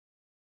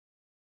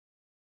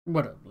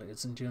What up,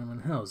 ladies and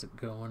gentlemen? How's it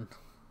going?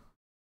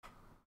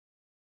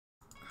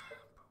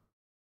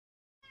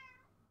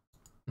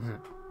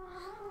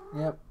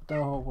 Yep,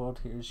 the whole world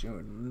hears your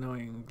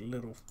annoying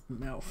little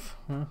mouth,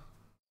 huh?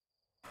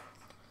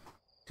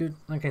 Dude,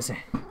 like I say,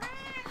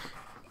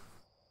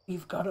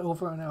 you've got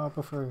over an hour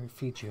before I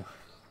feed you.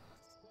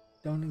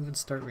 Don't even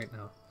start right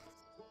now.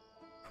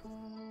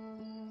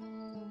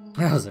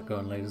 How's it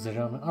going, ladies and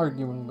gentlemen?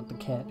 Arguing with the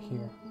cat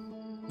here.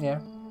 Yeah?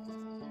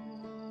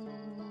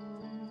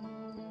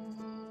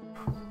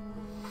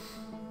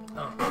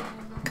 Oh.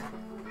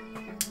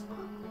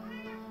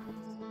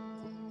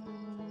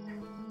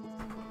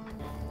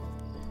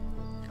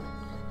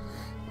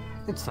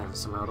 It's time for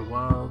some Outer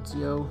Wilds,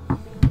 yo.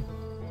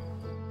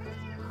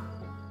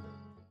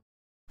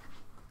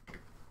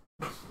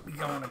 We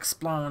going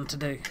exploring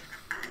today.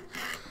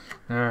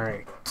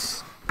 Alright.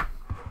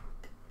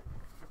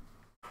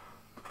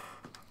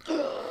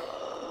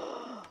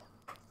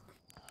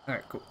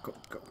 Alright, go.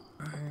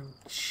 I'm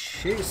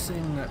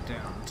chasing that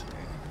down today.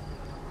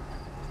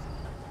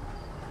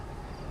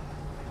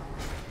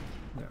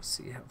 Let's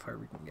see how far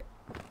we can get.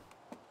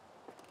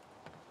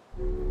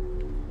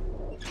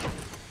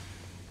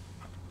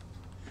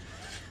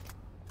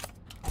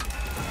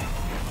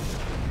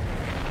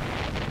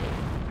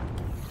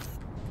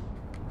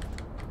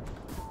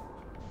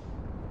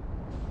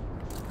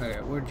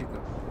 Alright, where'd you go?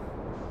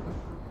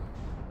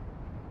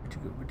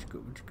 Where'd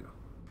you go?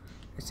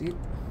 I see it.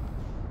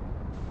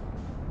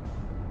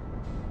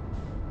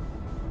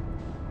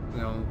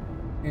 Going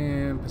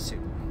in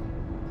pursuit.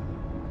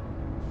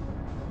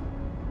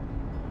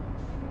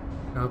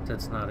 I hope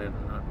that's not it,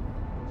 not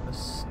the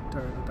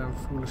star that I'm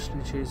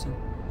foolishly chasing.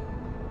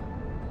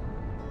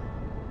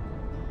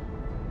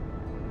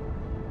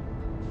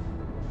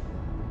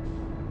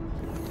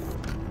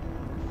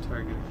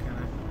 Target, can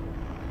I?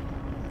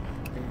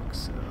 Think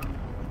so.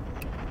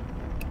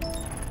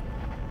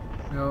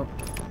 Nope.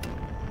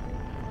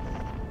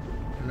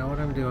 I know what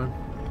I'm doing.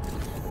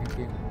 Thank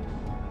you.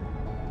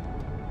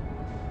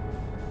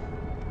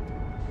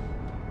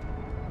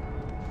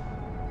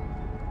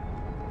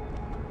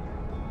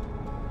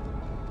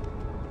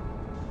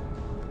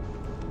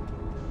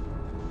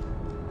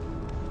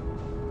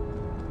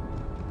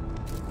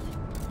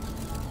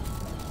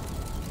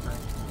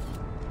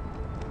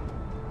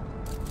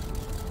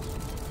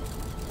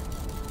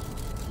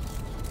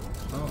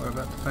 Oh, we're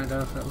about to find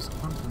out if that was a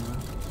quantum move.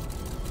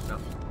 No.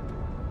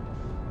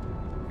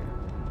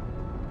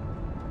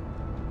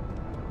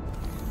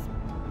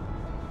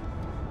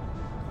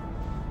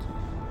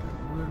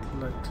 I would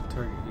like to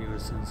target you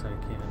as soon as I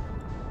can.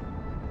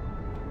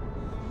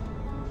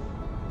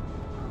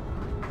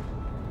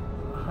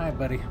 Hi,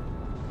 buddy.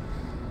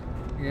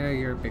 Yeah,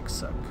 you're a big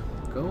suck.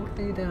 Go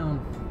lay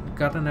down. You've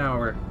got an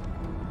hour.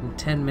 In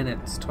 10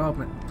 minutes. 12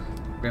 minutes.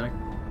 Really?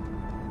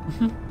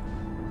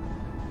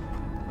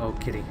 Oh,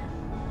 kitty.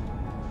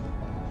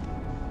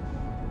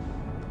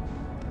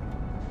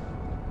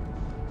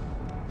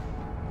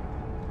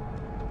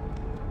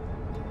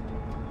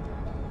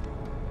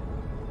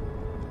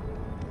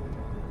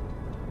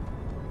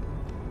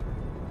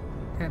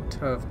 Can't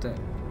tell if that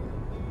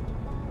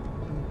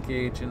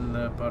gauge in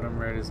the bottom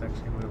right is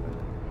actually moving.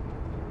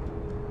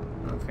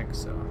 I don't think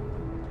so. I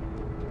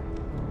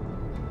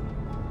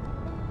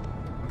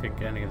don't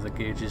think any of the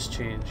gauges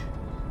change.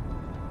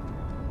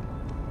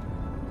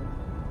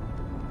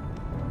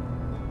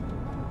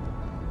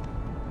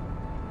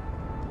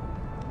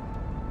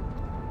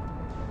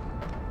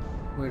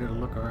 Way to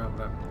look around,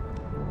 but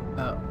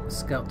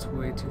Scout's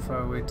way too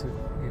far away to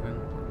even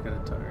get a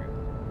target.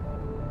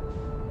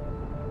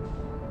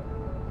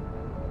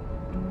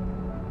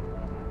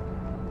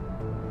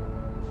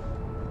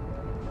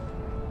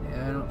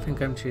 Yeah, I don't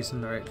think I'm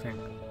chasing the right thing.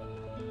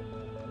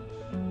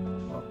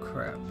 Oh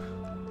crap.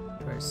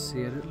 Do I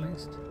see it at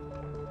least?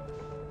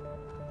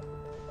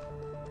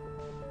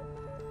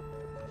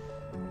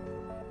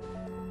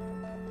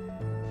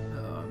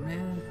 Oh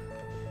man.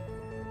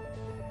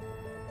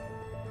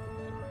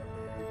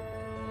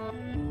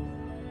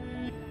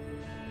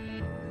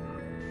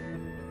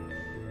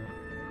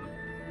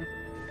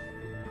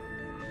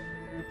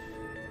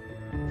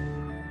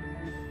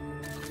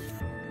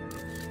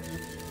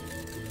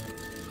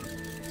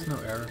 No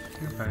error.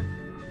 You're fine.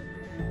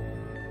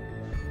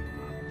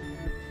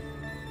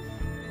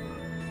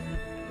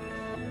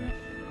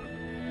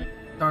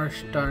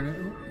 Gosh darn it.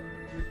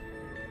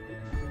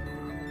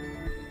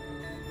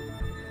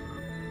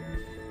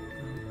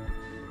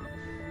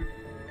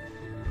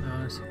 I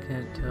honestly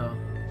can't tell.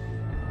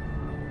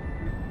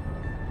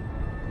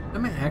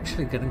 Am I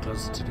actually getting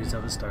closer to these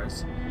other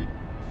stars?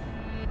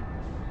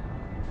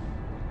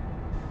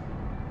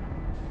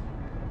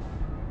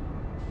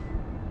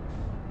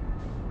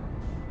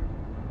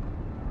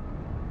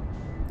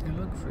 They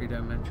look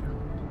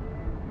three-dimensional.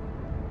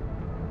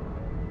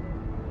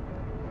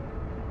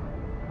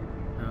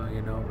 Oh,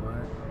 you know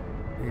what?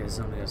 There's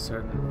only a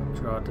certain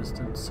draw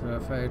distance, so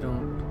if I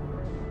don't...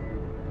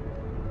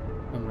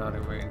 I'm not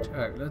in range.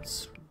 Alright,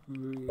 let's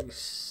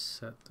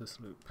reset this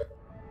loop.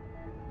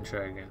 And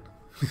try again.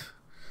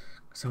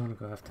 So I'm gonna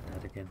go after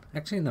that again.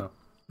 Actually, no.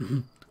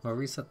 I'll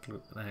reset the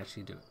loop and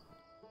actually do it.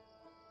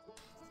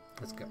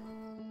 Let's go.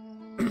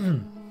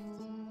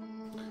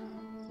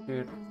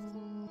 Dude,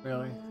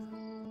 really?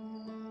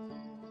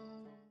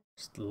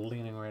 Just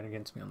leaning right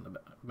against me on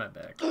the my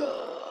back.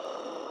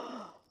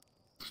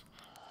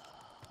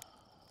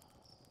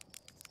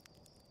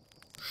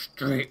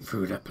 Straight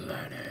through the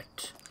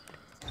planet.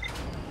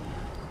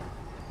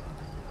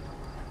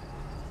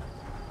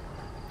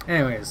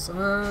 Anyways,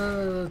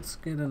 let's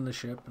get in the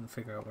ship and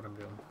figure out what I'm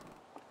doing.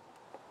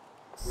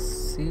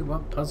 See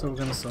what puzzle we're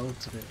gonna solve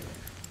today.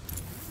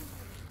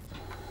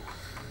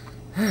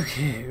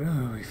 Okay,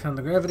 ooh, we found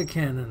the gravity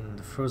cannon,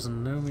 the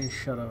frozen Nomi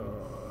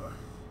shuttle,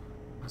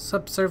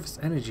 subsurface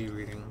energy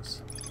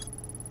readings.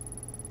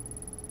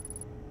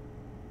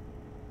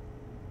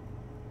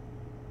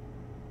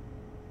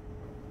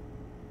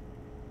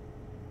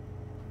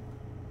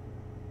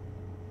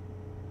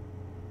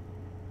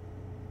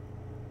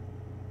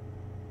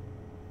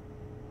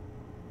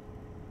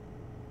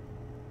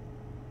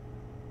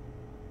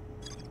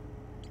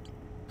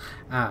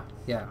 Ah,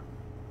 yeah.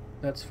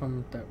 That's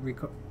from that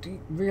record.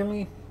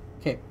 Really?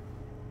 Okay.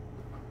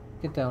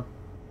 Get down.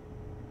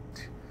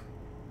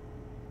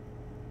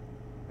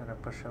 Gotta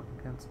push up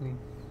against me.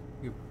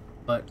 You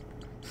butt.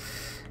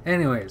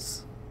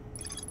 Anyways.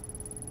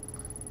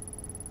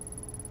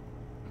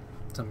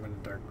 Somewhere in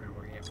the dark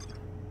river, yeah.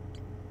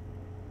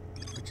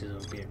 Which is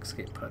will be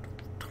escape pod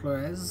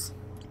 13.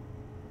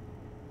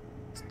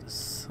 It's the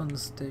sun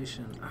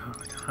station. Oh,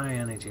 high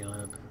energy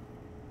lab.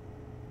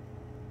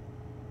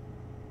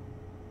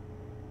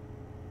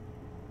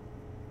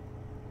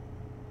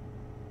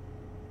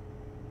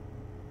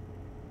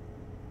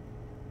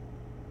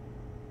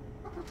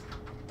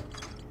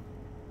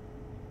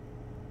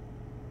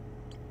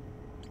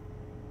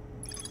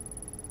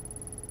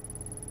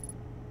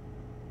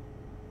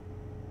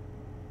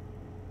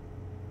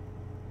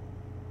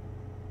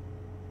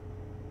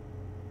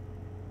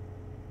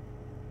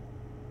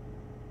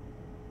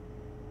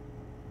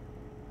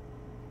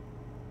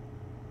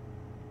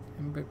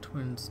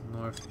 Twins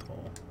North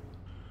Pole.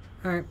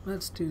 Alright,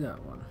 let's do that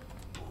one.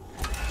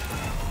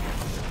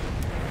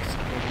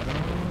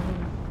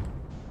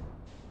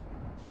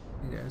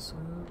 You guys,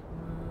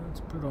 it's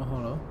Brutal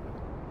Hollow.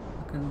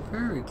 Looking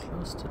very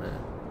close to the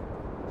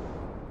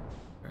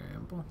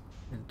Bramble,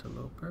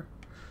 Interloper.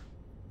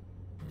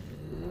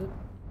 Yep.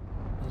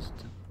 Is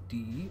the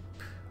deep.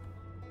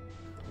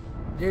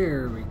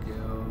 There we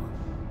go.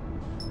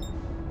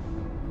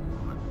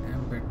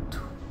 Ember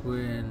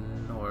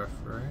Twin North,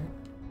 right?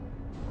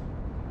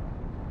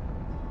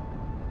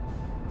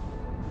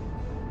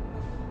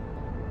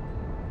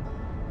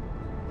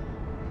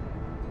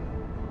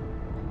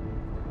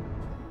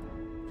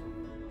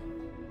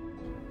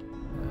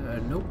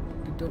 Nope,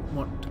 you don't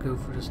want to go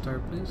for the star,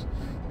 please.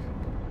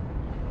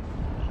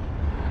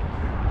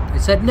 I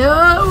said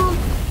no!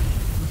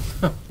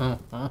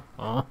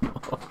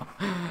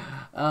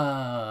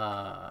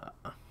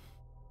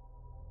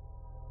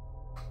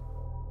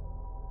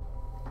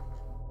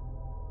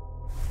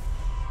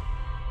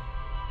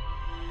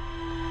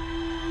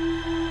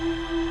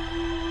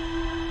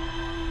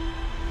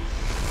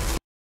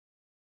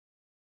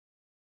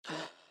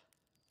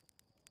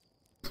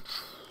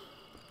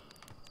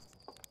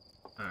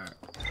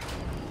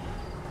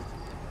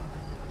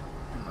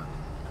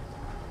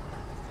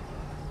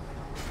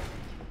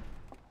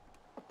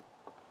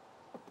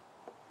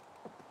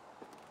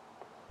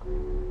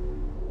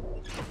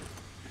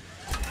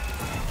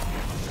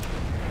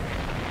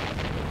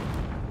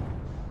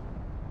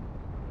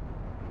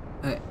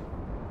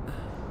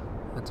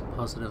 That's a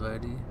positive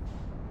ID. Yep,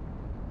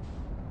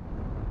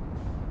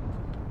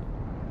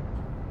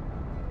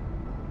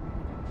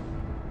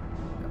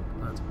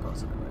 that's a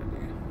positive ID.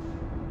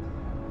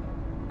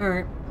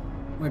 Alright,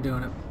 we're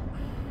doing it.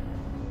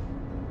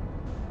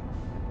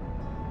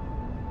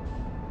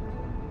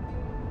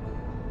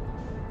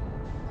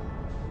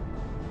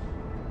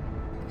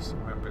 Just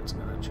remember it's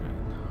gonna try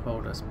and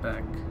hold us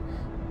back.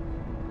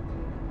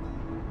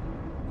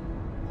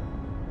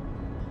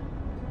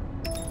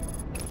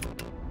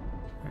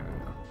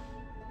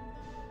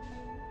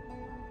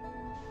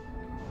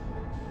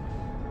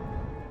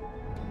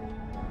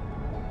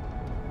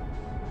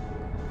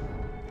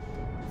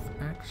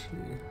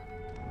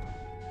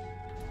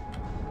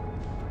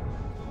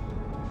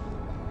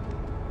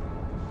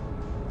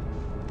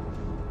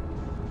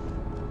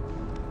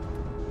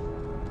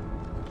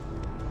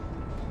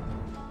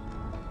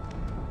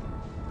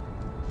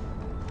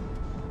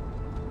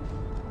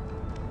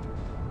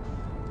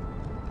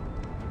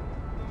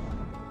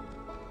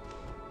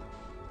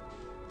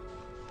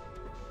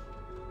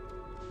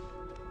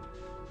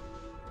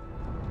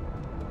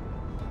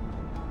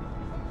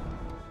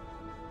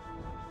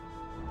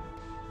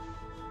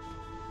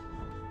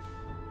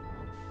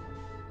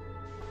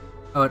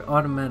 Oh, it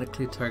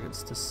automatically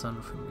targets the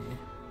sun for me.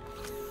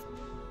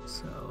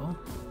 So,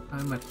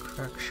 I'm a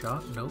crack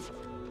shot. Nope.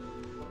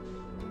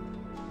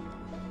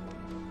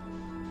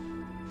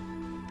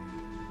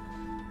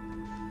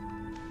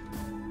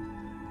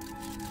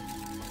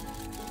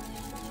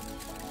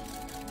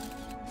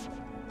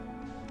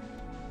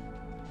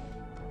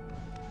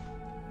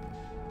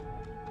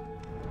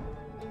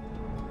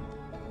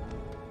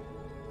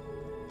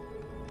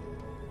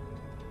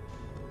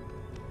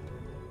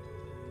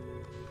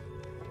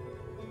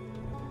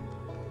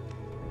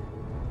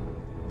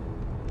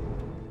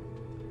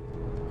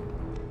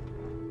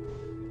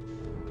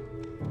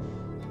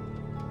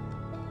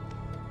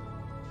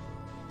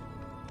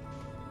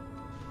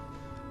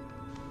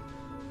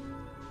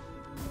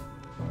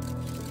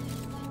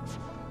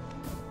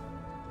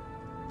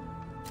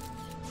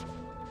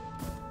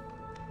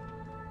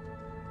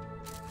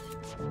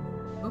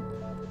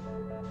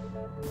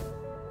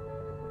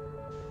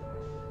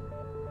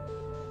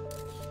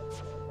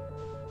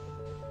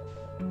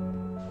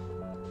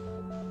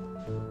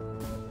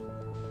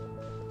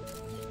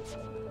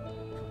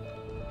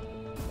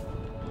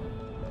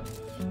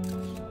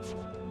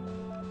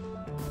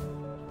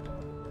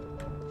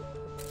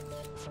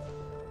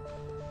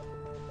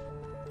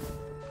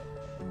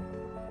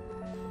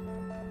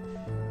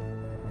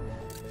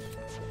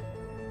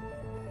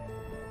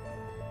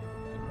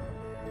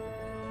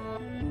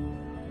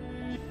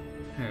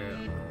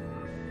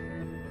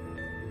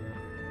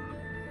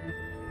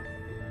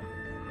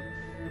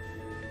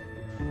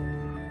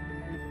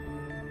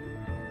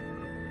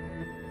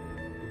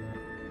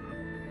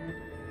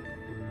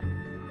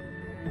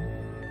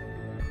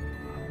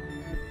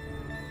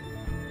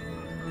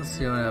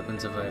 See what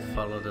happens if I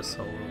follow this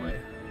whole way.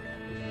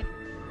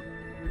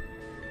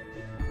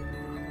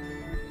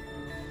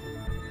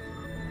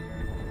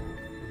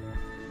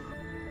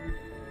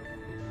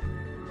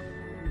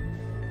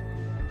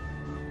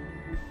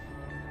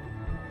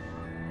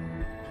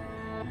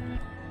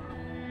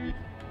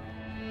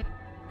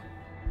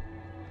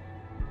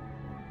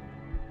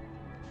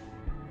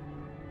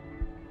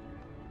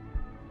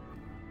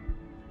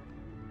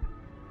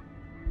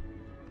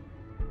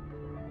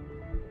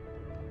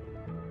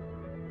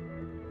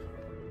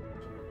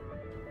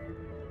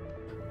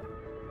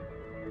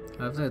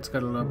 I love that it's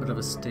got a little bit of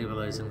a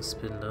stabilizing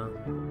spin though.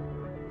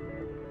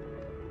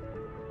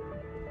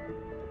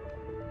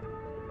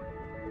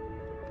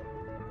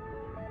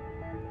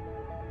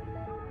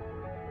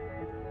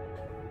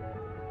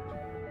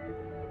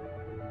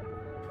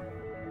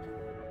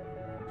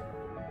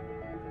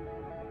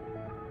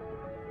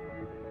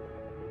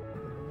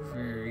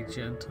 Very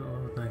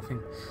gentle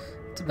knifing.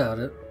 That's about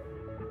it.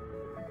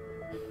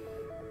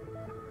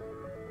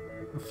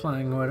 I'm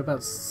flying what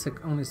about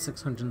only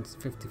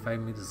 655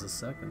 meters a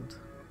second.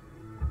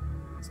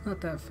 It's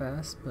not that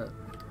fast, but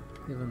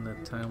given the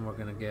time we're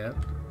gonna get.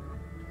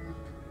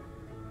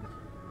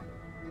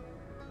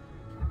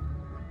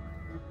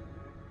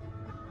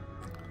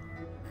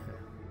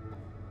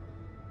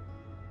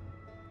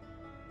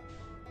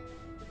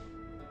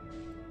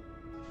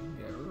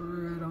 Get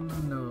right on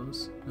the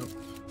nose. Nope.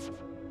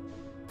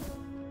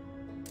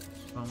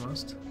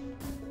 Almost.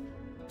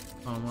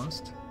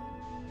 Almost.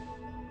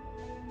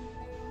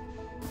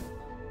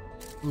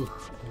 Ooh,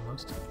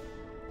 almost.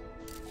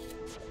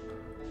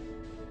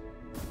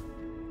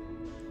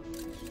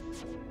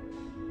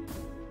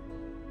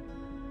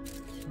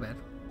 Bad.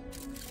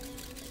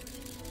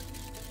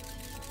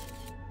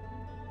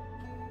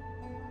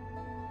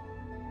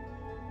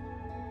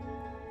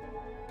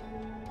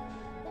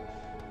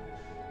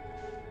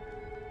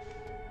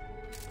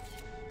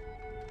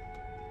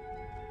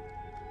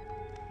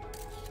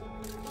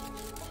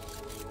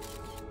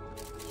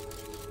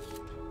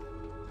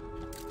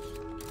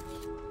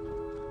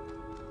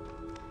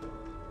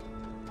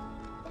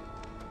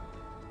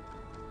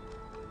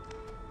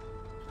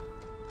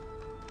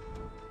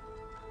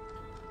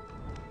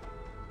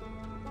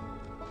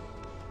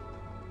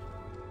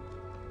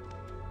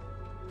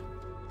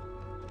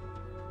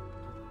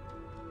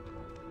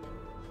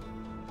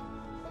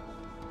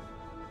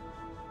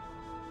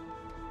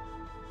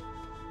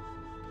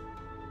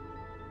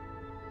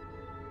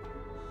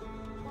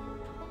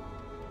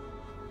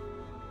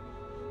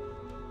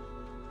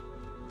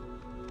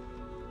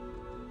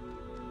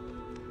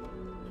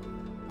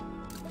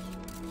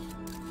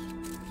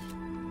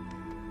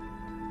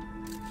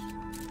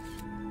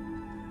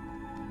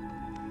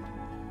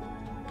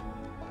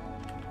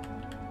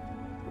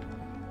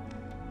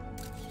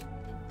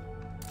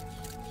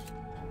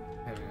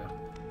 There we go.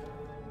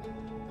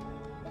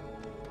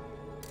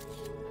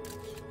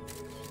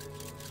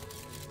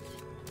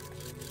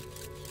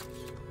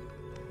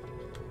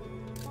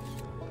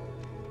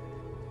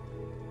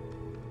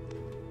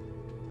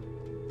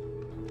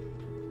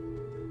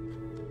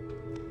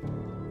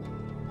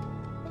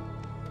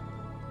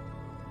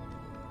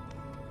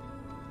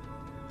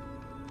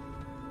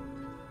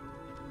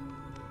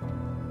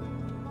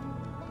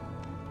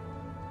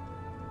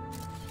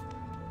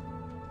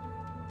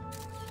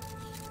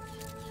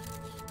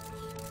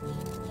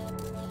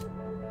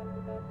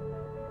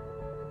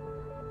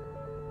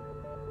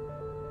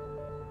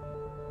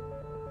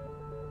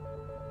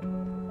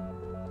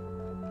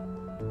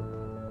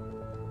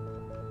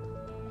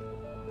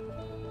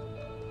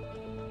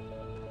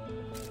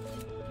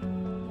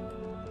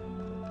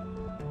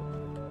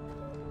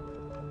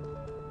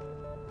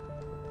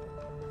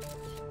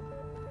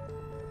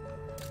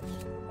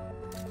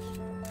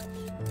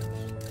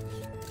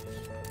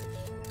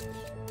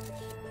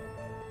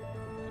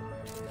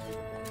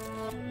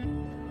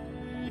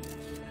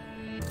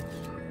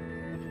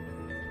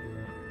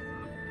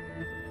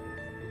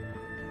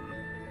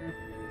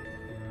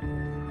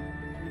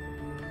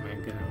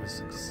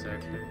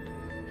 Exactly.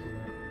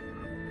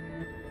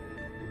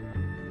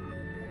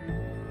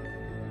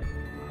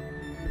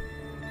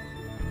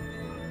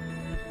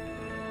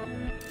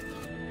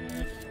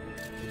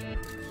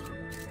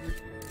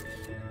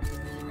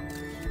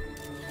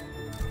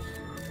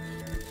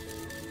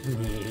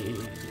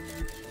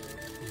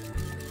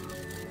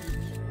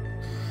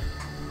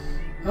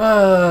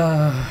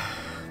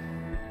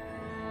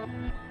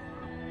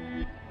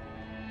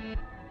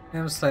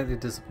 I'm slightly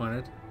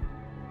disappointed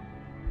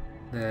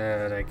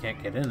that I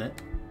can't get in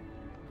it.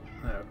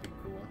 That would be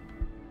cool.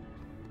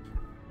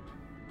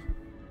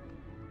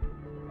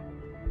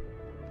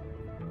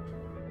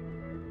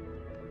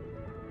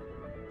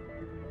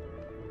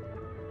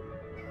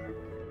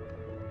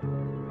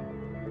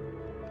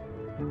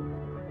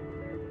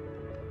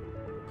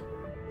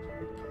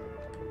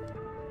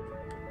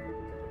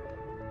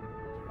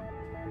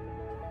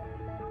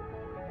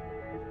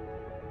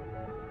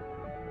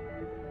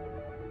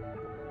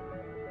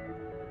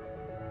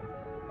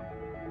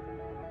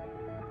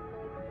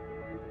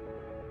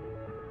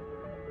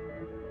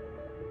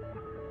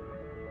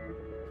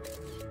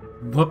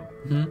 Whoop.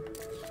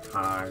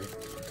 Hi.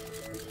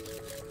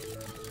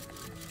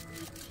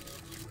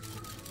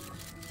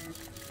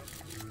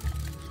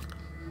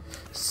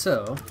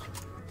 So,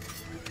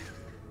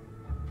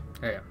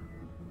 yeah.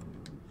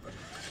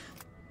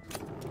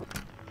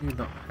 You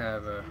don't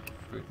have a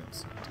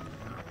frequency, do you?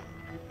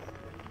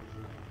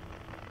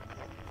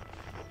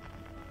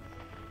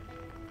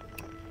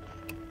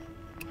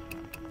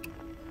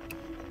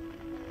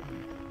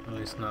 At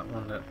least not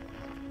one that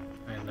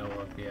I know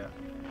of yet.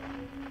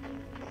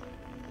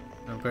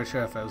 I'm pretty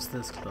sure if I was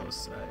this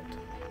close, I'd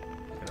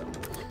pick it up.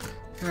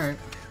 Alright,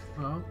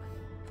 well.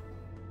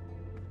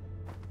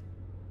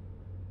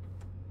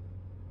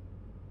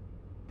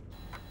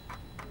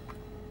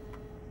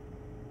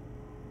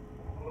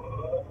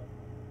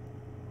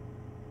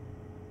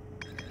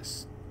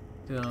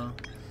 Still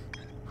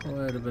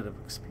quite a bit of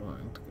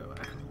exploring to go.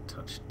 I haven't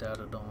touched that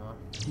at all.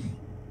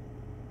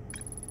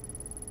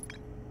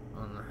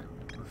 One I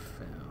haven't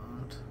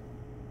found.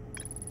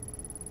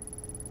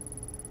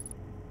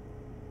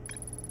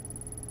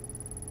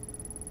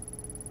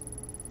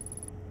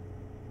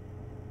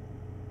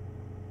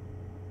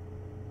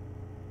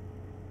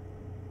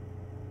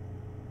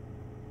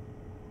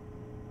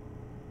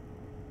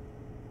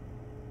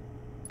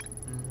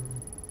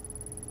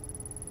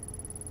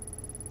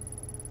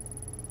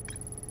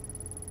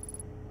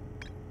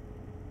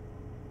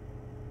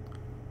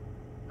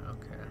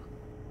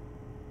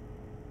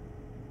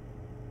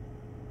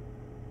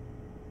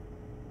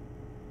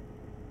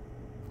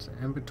 So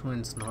in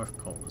between's North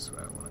Pole is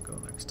where I want to go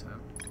next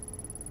time.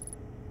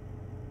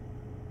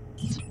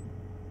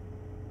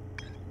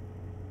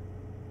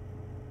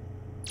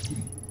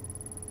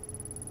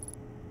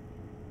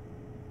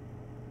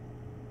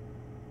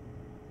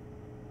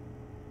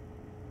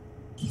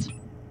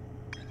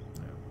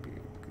 That would be a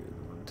good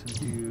one to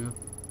do.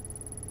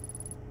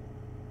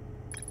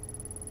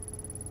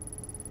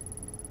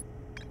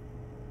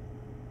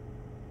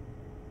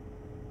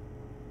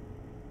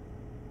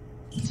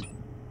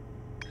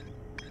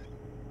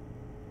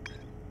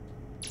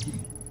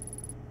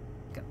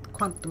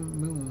 Quantum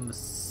Moon, the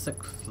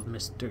sixth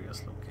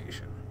mysterious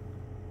location.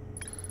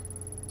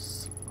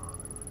 Slime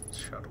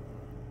shuttle.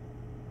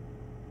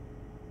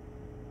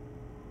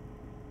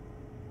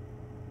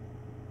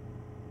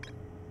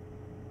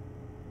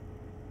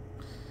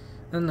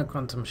 And the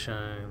quantum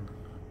shine.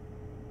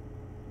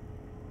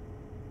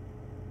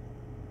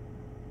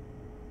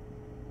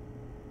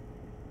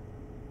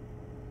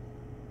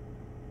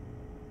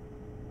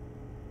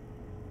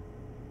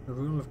 The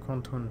rule of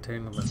quantum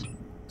entanglement.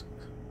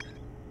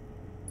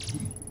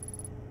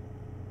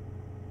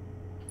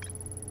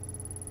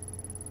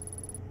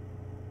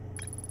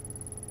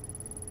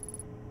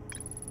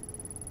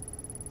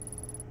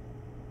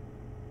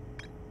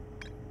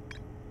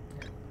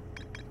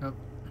 Oh,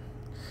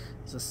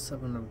 it's a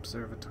 7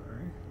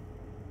 observatory.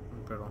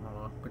 Brittle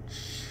Hollow,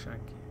 which I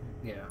can't.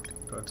 Yeah,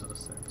 door to the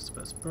surface,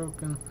 but it's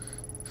broken.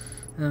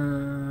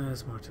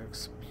 There's more to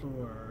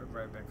explore.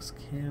 Ryback's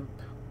camp.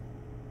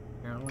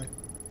 Yeah, like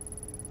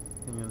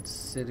Union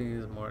City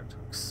is more to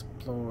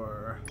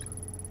explore.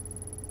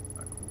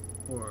 Like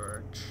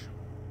Forge.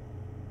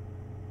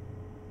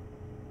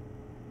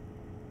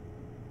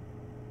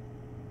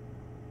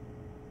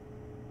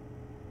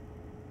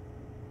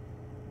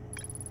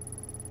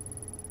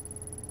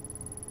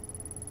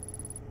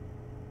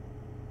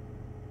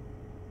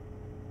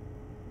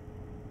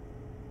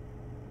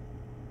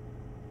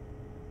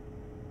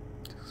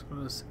 For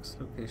the 6th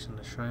location,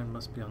 the shrine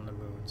must be on the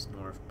moon's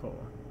north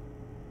pole.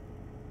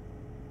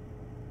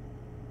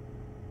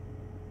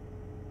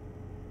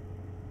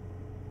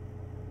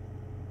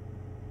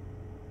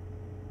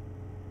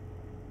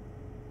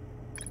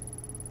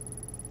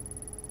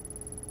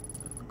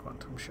 And the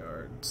quantum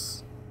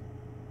shards.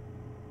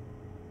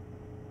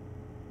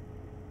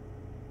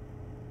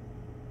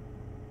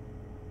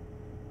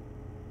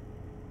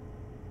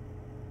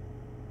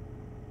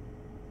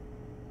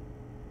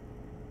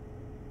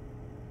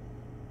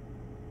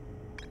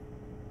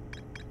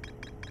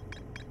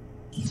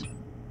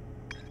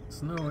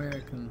 There's no way I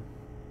can...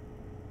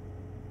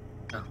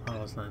 Oh,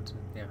 Hollow's Lantern,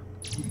 yeah.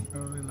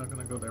 Probably not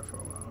gonna go there for a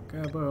while.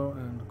 Gabo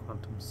and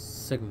Quantum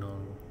Signal.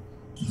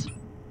 The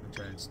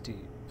Giant's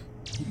Deep.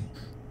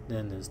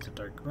 Then there's the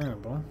Dark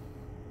Ramble.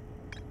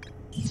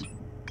 Just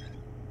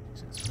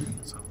for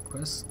its own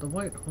quest. The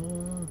White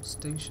Hole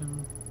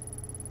Station.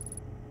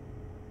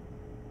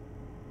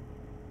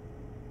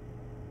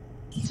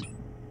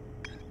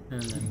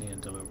 And then the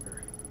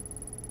Interloper.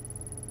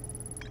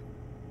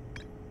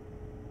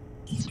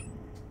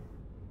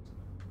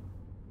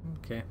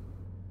 Okay.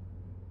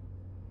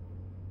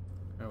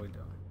 How are we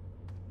doing?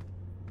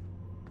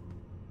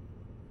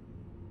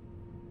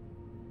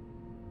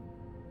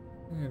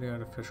 Yeah, the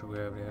artificial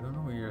gravity. I don't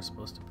know where you're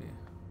supposed to be.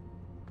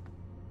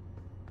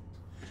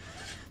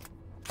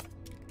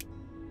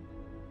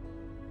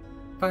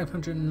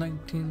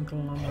 $519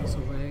 kilometers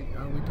away.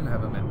 Oh, we do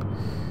have a map.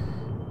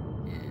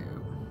 Yeah.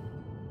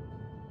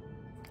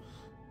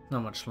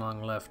 Not much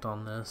long left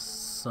on this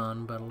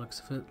sun, by the looks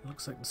of it.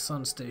 Looks like the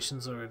sun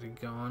station's already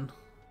gone.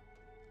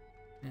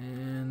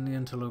 And the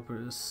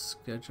interloper is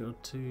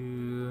scheduled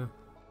to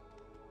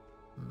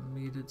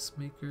meet its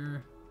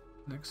maker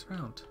next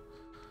round.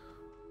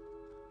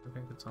 I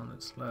think it's on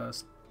its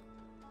last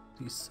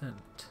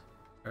descent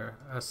or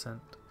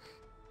ascent.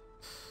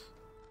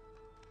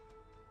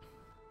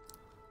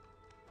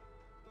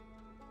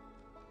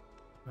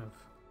 Of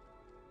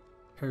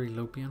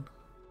Perilopian.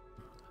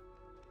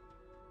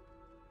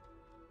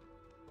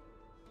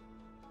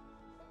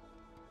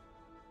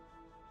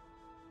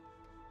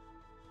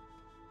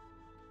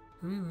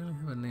 Do we really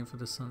have a name for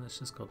the sun? It's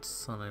just called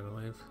Sun, I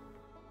believe.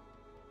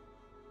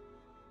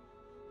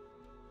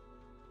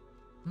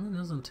 It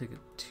doesn't take it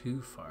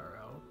too far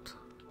out.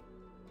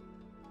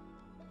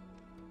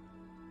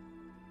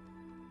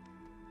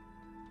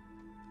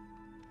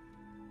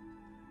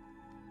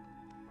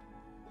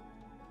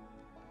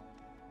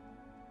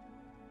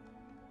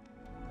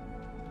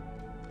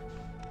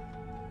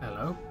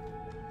 Hello?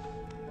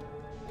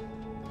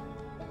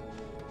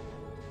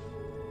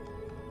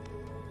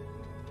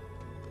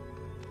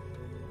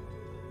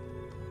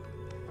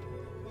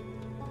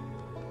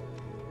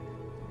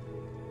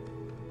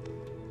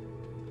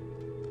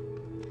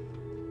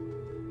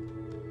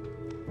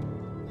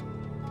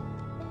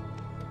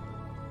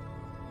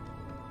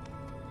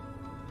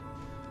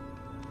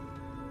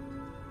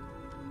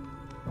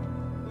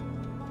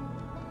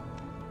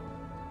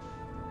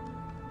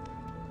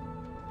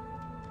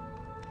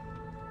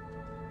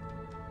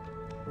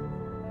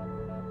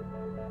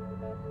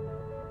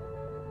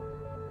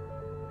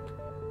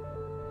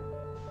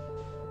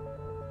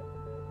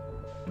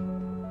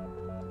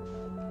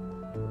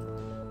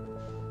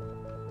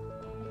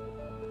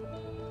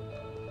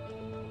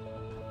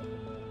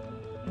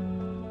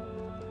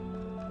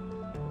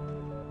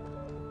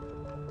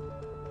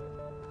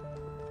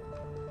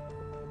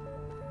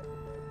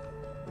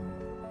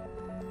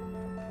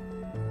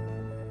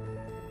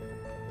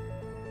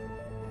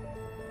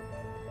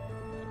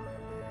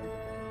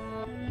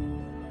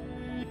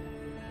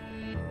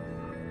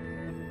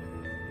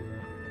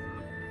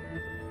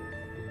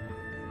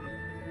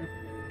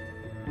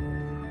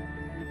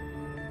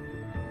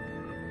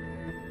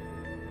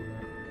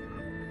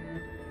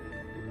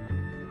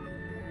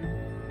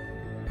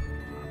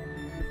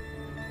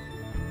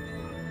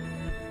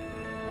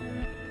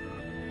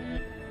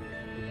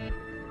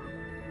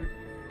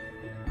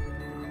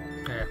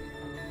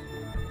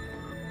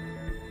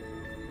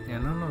 Yeah,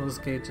 none of those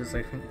gauges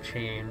I think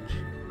change.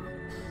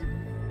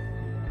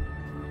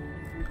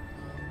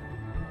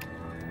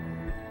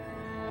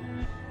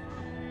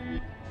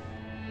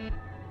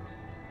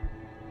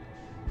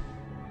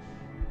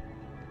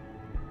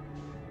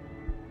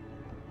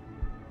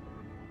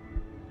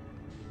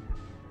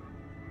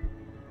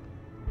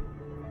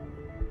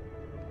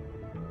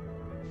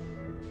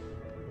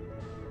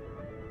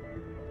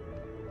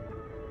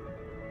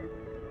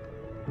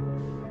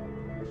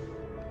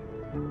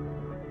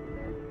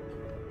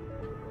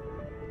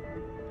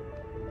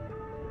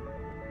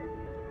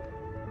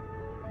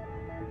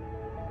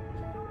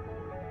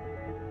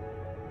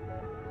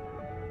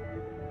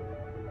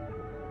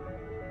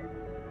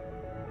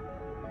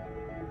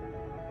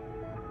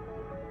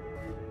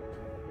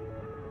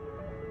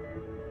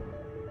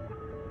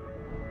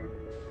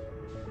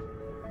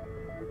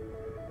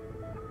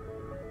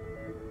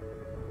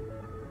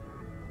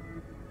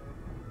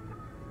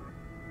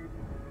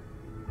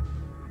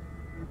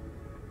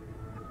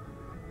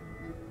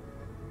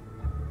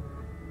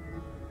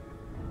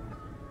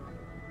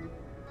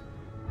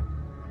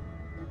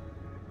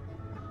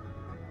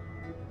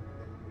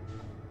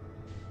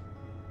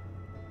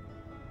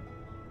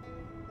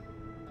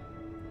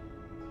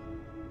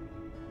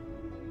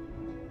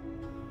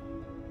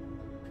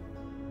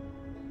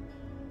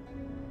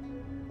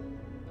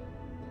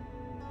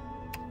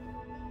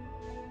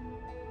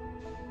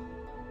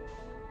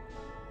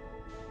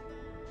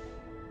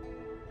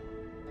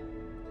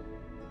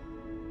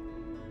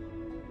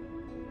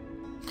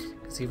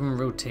 Even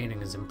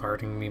rotating is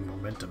imparting me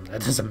momentum.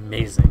 That is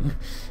amazing.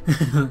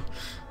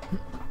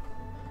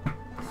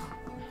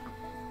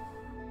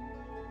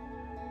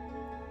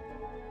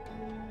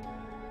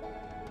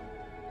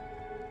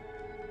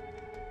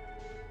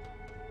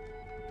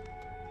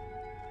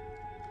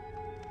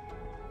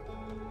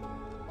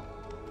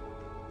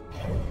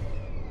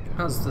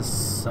 How's the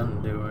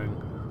sun doing?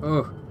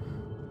 Oh,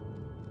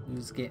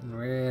 he's getting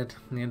red.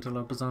 The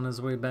antelope is on his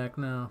way back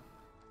now.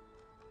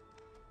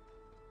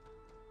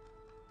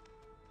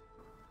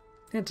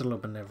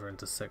 Antelope never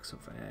intersects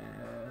with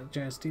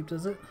giant steep,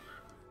 does it?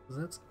 'Cause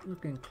that's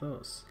looking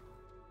close.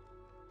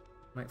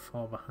 Might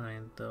fall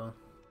behind though.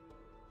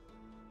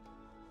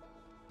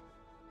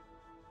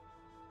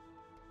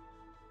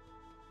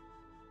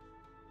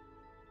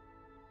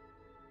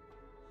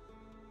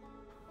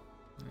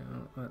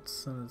 Yeah, that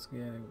sun is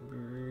getting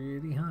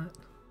pretty hot.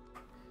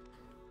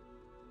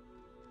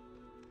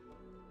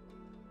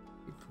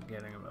 Keep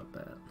forgetting about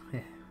that.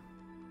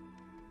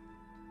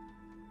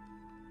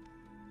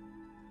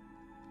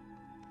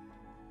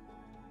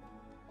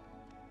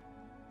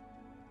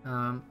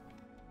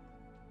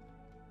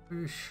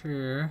 Pretty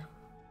sure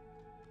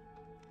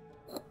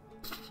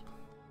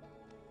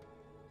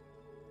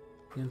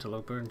The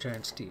interloper and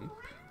giant steep.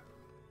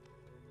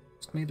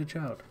 Just made a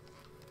child.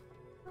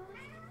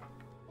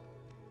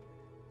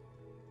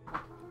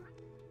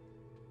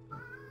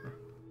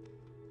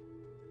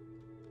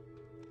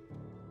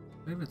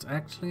 Maybe it's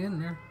actually in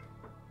there.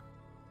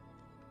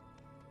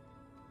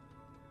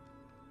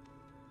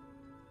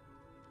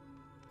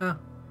 Ah.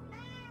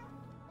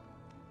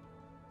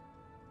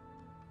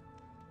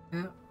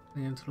 Yeah,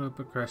 the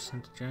interloper crashed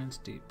into giant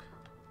steep.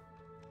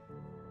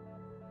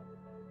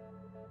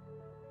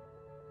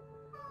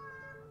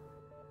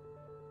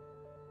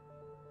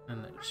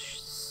 And the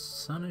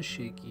sun is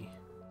shaky.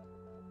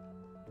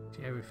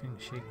 See,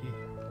 everything's shaky.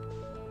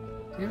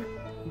 Yeah.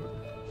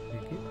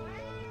 Shaky.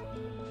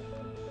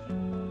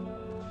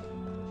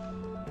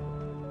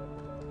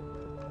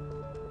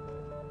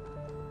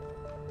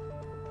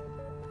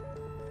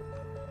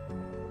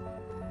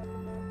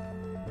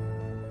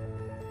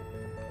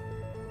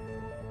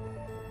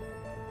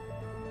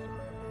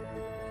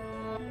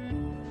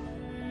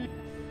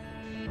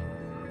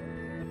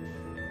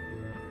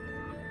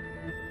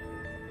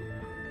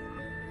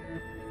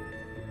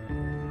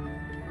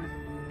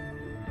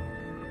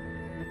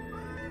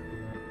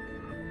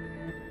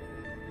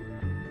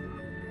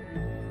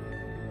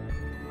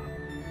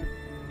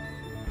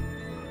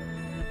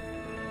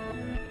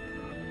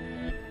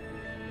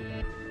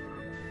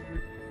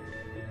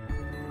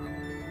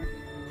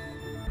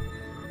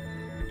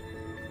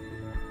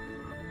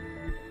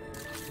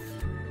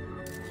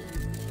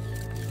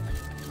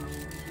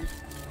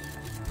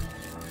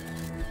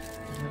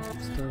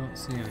 Still don't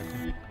see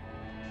anything.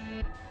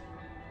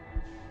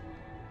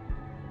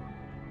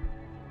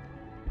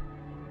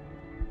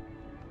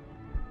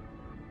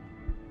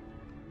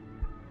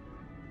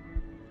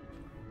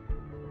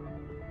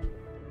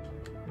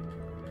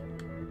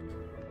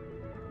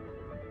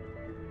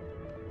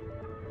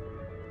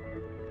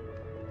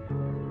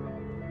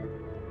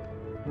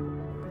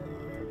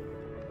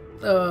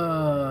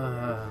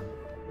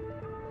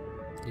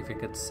 You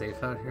think it's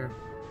safe out here?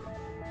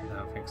 I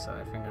don't think so.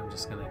 I think I'm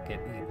just gonna get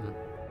eaten.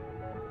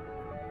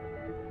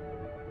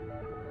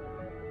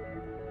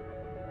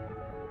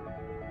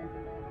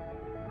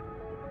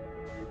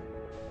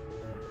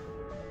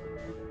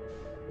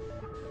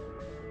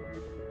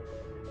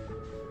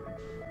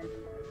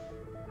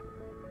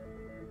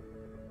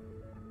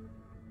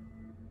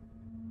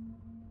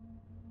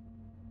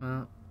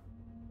 Well,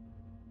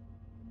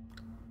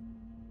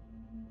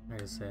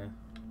 like I say,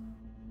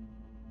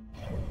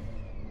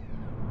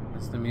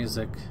 it's the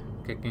music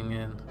kicking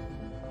in.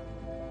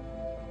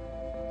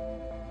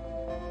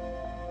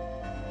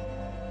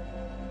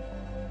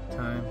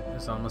 Time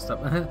is almost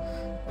up. I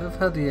love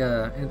how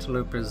the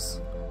interloper's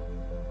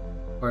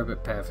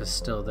orbit path is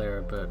still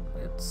there, but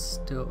it's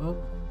still. Oh,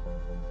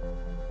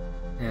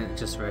 and it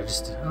just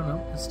registered. Oh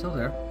no, it's still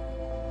there,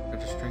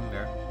 registering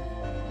there.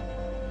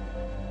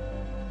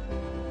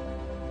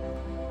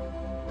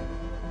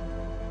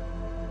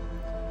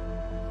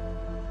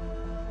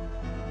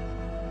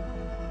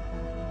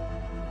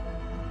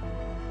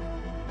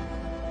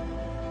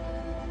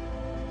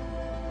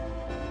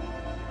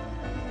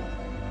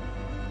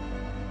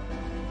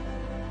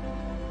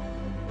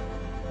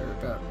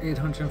 About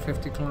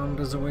 850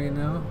 kilometers away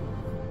now.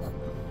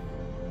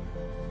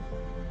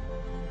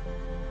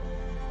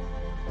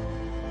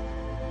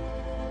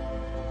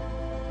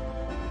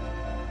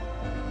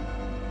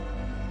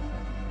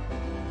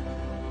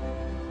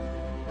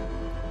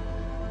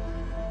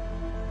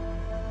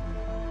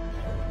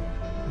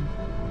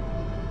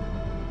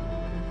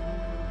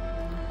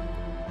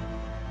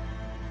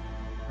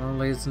 Well,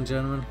 ladies and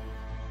gentlemen,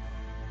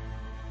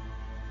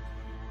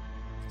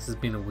 this has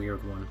been a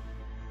weird one.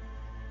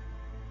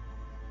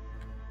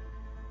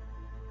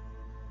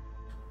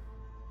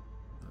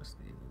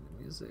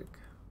 Music.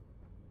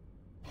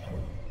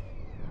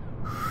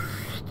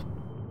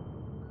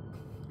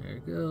 There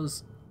it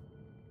goes.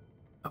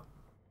 Oh.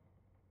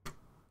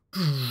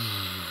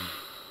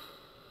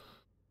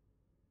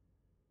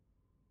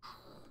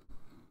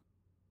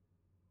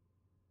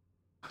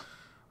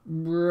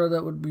 Bruh,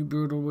 that would be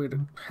brutal way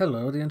to...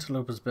 Hello, the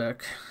antelope is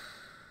back.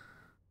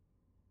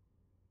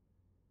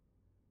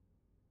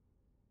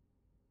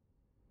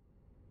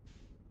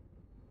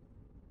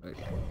 Wait.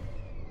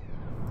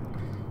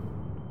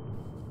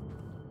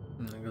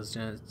 And there goes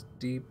giant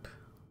deep.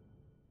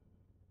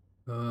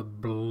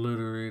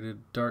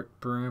 Obliterated, dark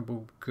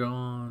bramble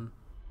gone.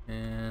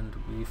 And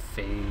we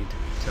fade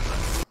to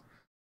black.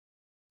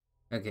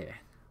 Okay.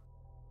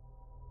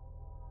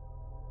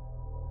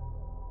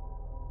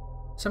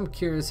 So I'm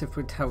curious if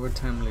how we're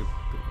time loop.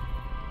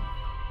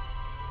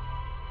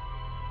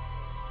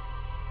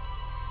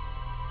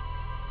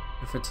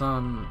 If it's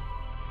on.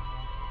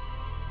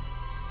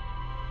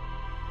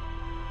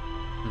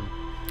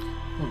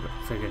 We'll go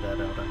figure that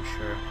out, I'm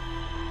sure.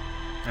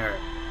 Alright.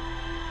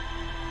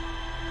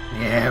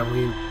 Yeah,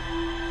 we.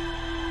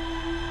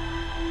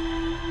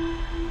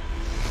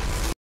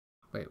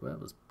 Wait, well,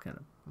 that was kind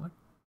of. What?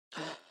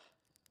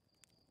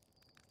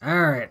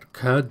 Alright,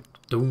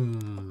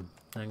 Kadoom.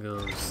 There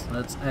goes.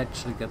 Let's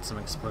actually get some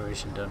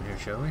exploration done here,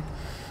 shall we?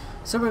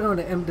 So we're going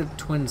to Emden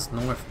Twins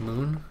North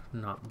Moon,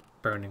 not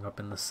burning up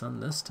in the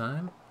sun this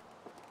time.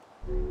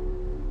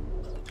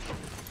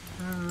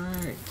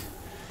 Alright.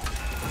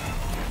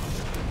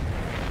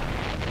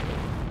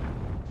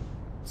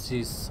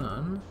 See,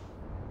 sun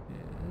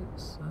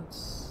is,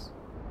 that's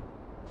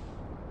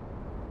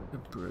a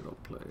brittle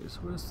place.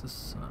 Where's the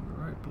sun?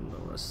 Right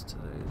below us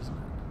today, isn't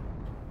it?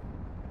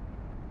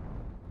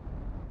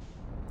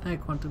 Hey,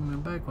 Quantum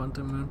Moon, bye,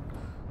 Quantum Moon.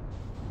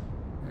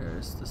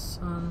 There's the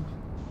sun.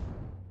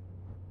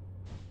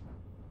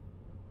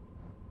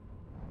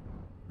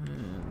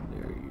 And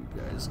there you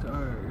guys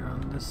are. You're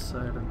on this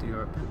side of the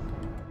orbit.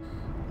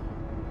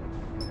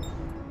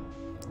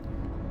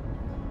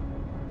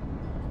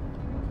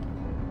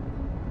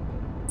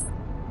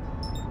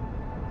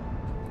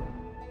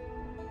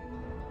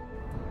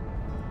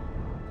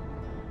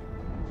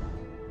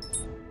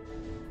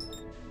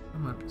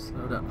 Come on,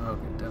 slow down. Oh,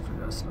 okay, definitely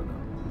gotta slow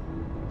down.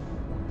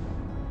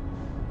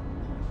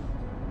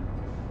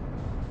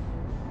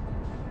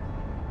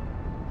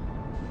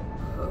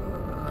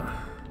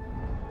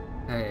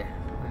 Hey,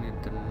 we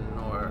need the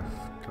north,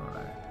 don't I?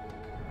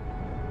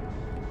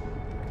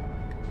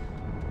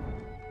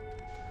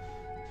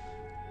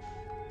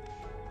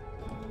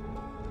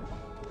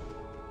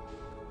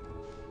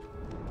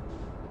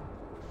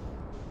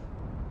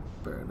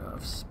 Burn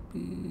off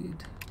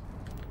speed.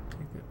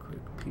 Take a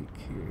quick peek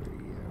here.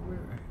 Yeah, we're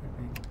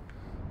heading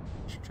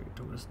straight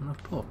towards the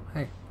North Pole.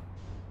 Hey.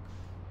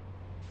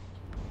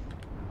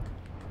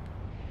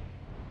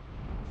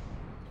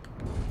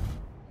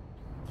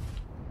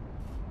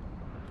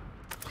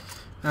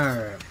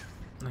 Alright,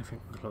 I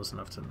think we're close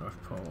enough to the North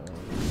Pole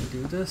to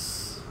do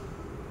this.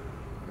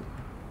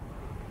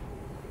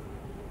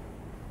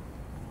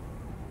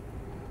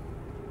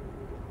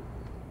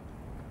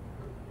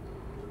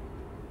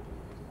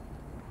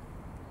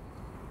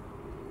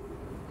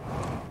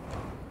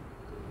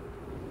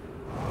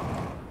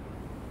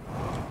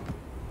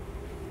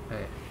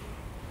 Hey.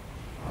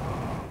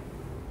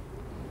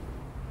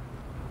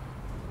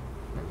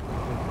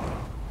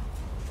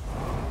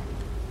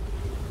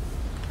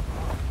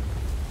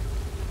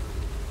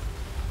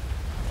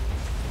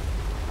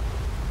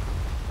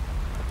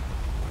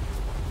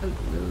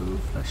 Hello,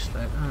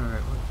 flashlight.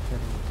 Alright, we're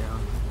getting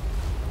down.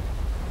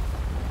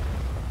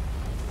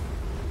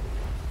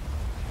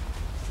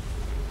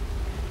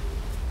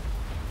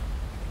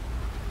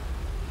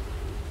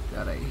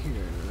 God, I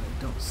hear it.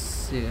 I don't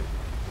see it.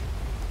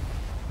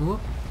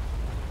 Whoop.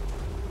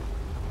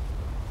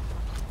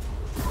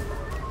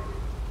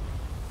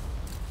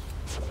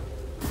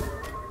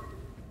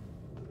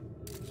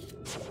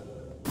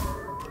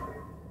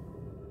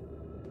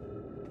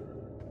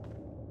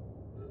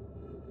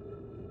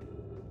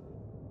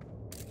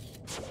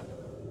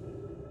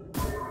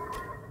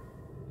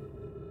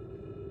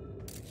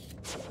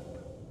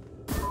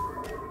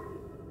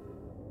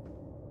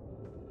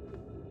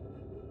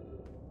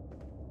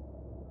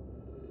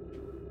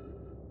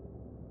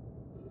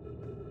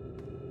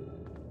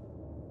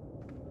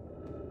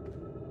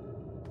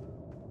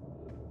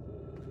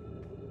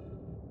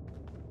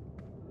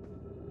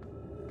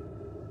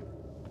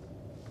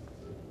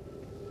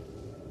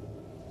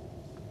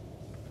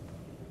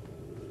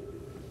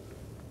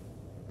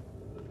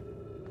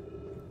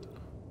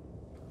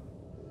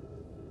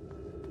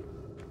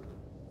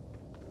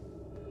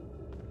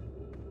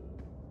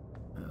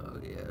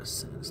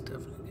 Yes, it's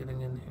definitely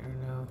getting in here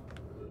now.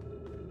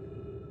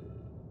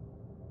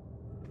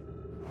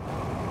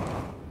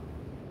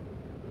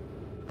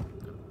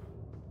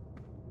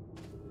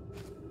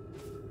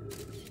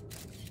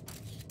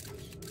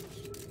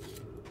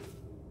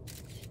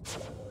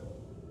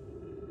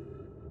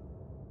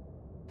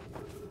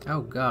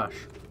 Oh gosh.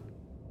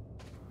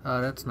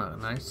 Oh, that's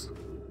not nice.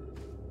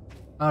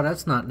 Oh,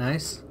 that's not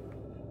nice.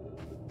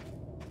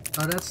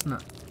 Oh, that's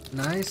not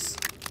nice.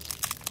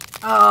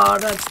 Oh,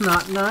 that's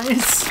not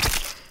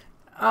nice.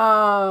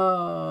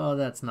 Oh,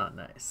 that's not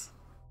nice.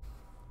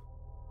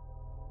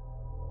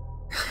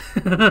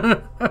 Boy,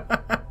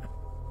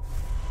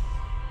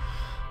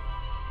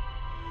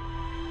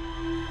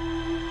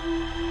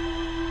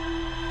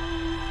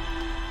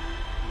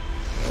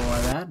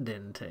 that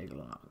didn't take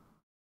long.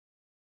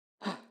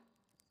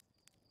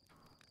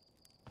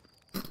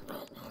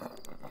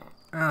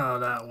 Oh,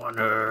 that one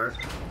hurt.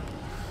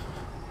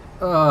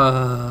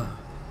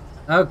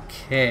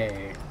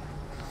 Okay.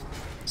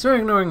 So we're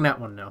ignoring that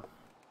one now.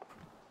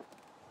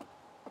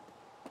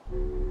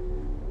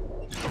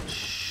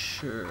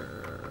 Sure.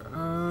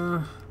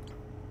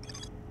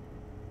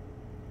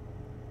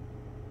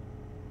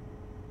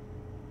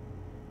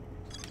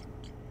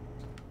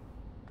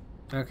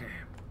 Okay.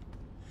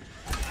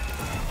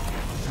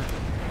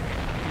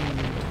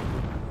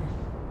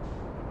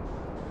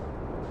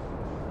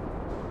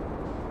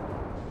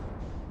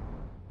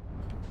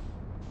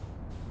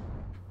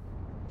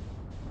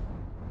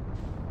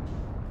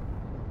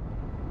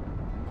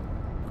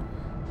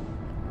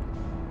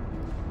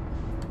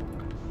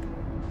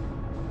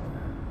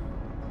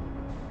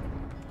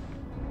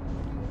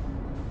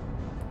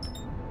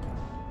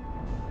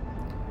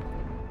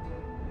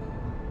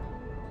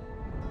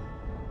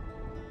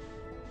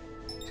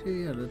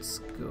 Actually, yeah, let's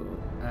go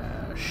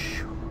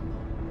Ash.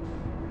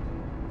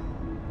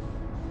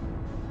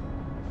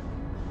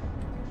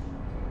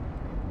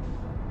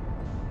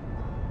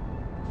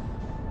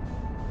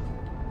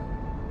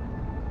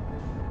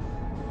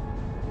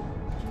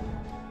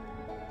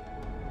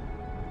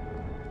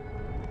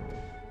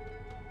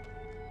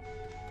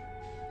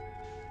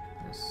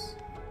 Yes.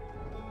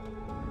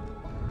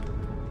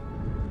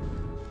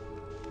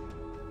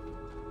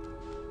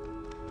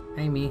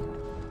 Hey, me.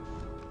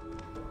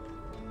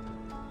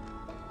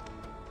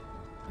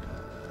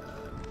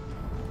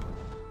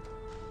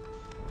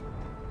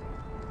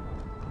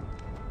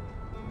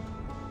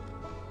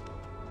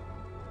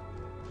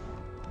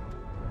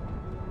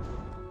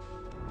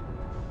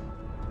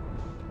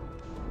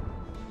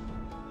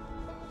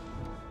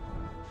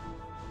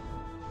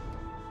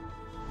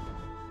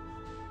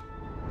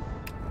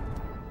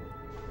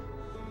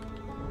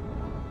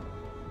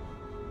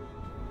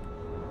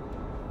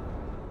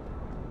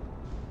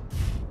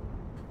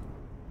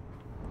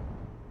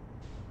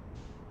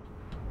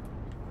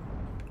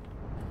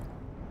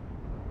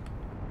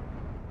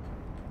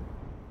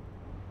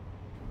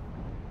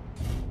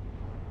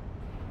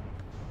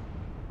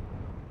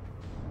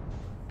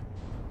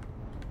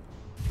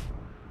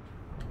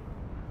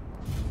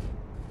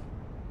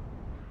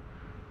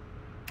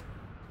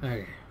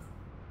 Okay.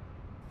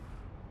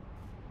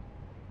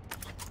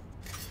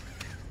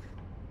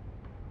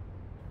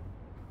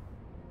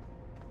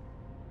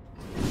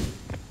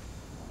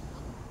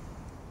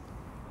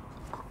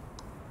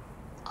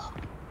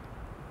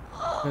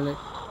 Really?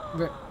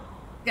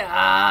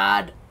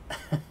 God!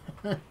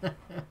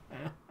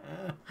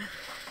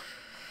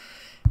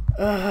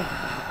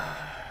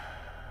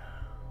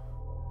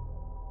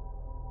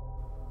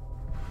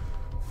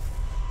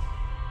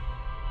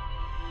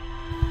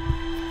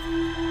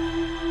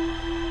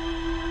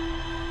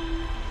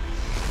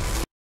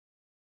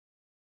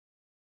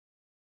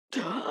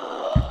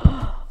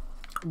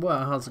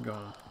 Well, how's it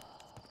going?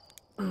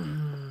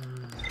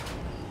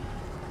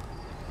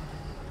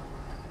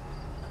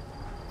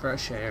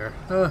 Fresh air.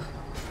 Whoop.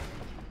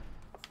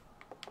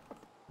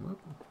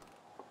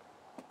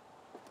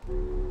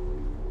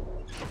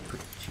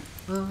 Put you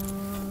up.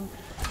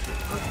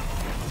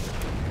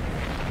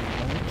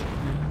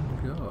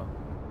 And go.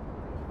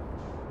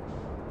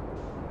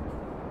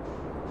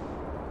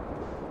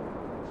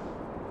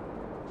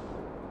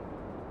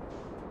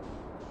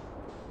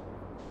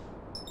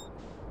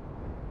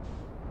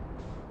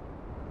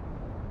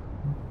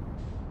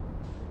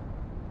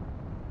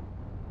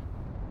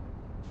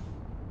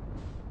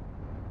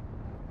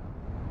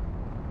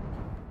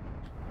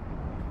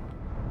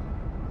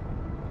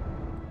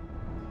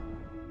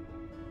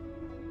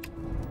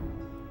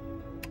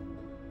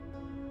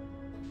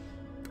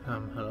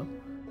 Hello?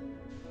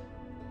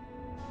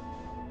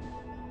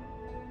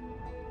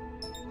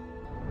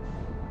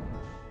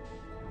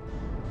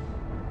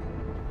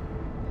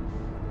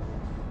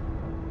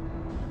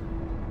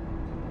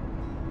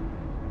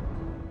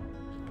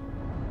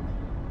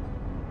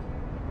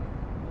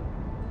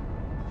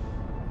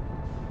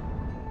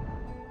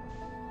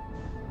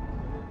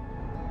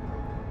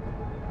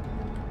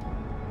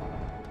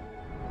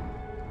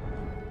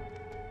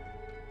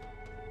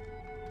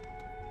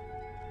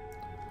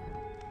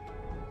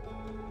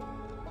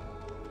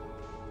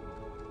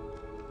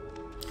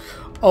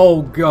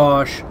 Oh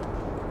gosh.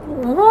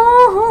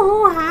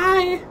 Woohoo,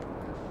 hi.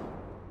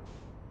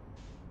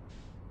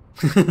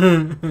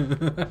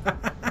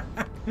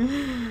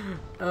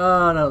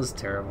 Oh, that was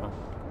terrible.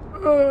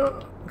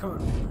 Come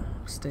on,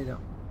 stay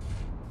down.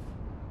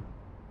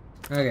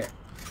 Okay.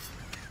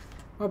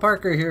 Well,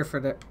 Parker here for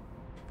the.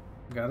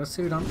 Got a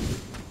suit on.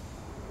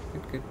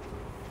 Good, good.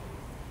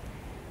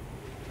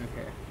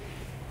 Okay.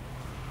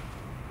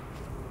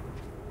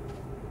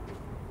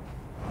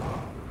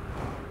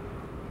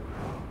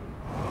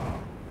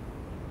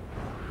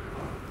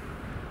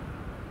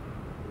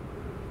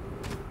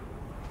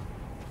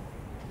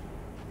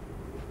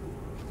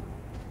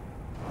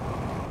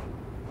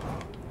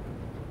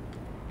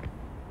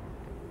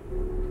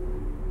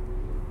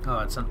 Oh,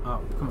 it's an.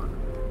 Oh, come on.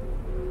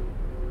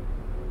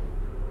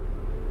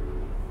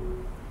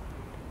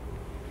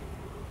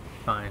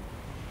 Fine.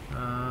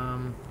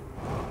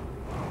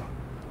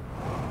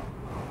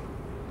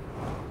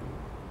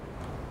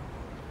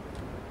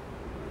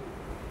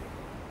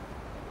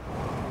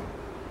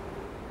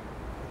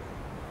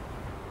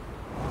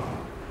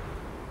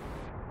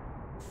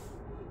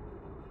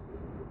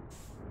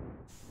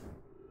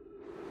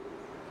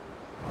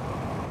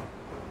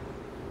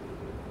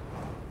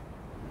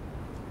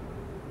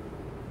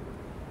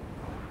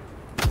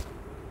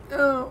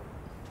 Oh.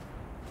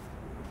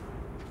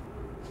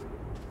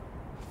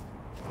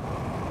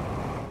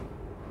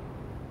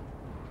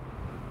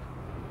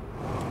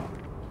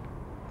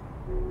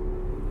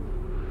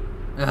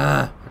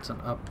 Ah, it's an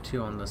up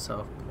 2 on the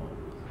south pole.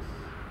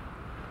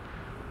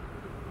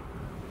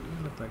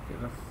 You look like you're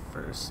the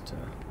first to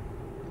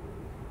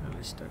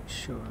really start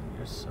showing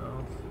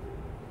yourself.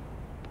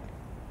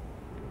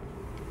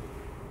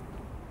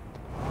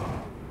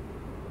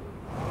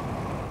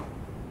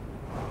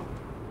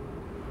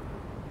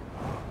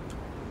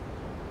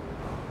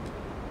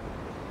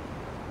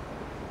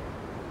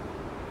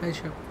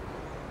 spaceship.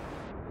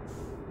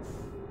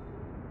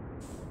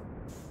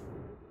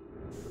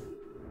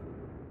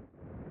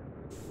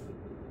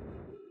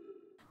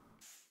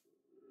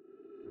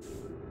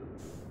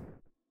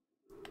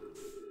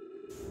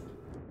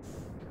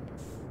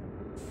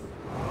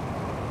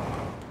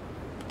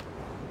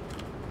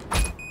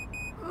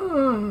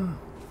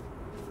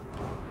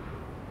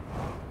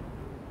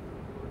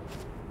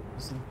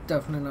 This is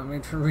definitely not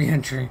made for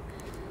re-entry.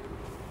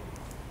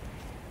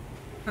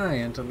 Hi,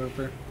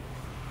 Interloper.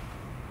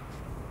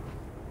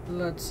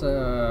 Let's,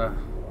 let's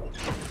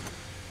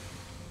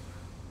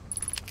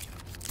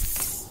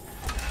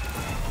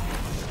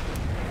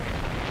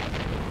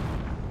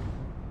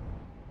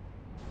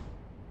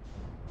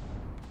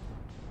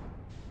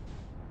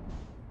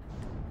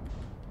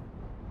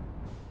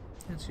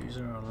use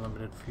our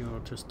unlimited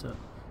fuel just to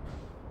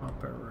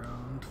hop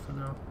around for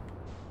now.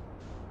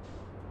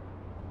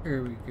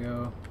 Here we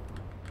go.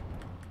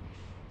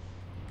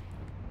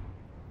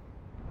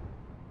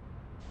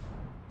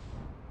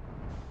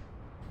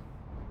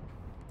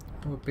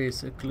 We'll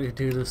basically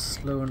do this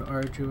slow and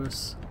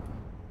arduous.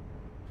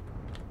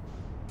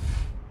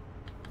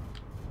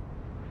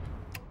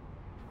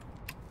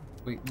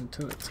 Wait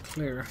until it's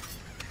clear.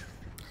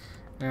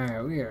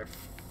 Alright, we are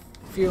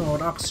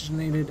fueled,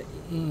 oxygenated,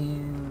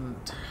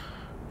 and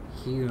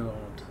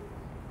healed.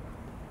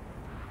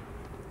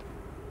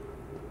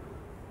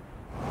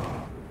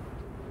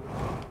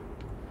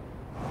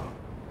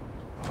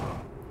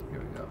 Here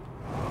we go.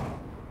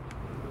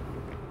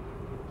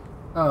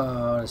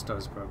 Oh, this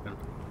door's broken.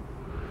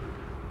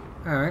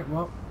 Alright,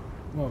 well,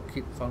 we'll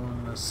keep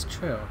following this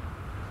trail.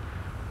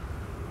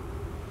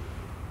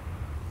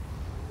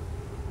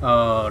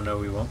 Oh, no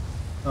we won't.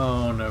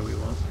 Oh, no we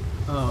won't.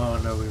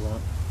 Oh, no we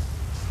won't.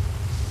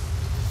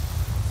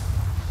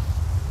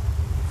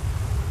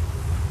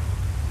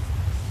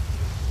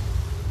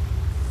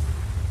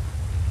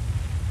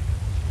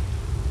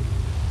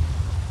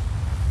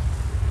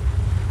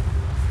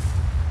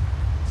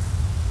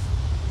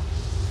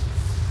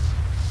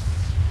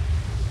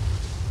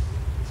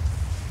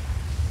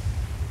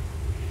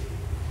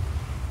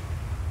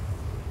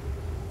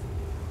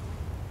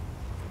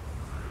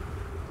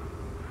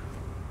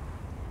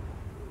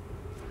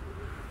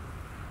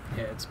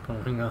 Yeah, it's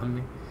pulling on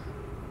me.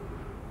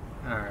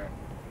 Alright.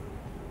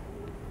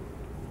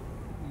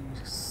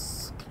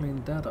 Just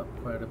cleaned that up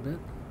quite a bit.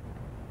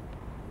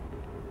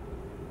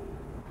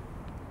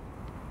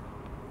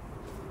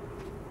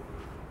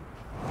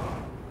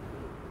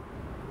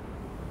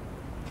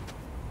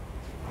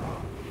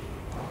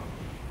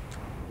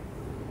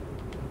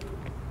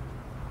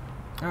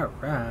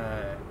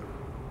 Alright.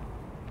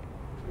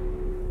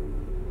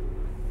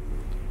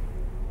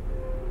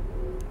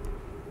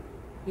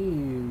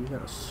 Ew, we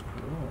got a scroll.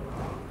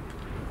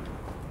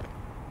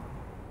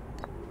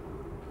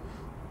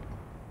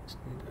 Just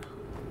need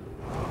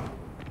a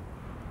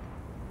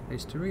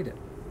place to read it.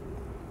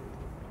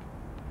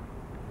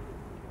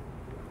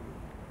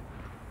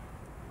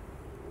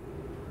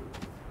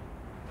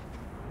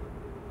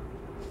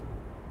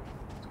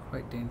 It's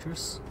quite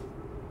dangerous.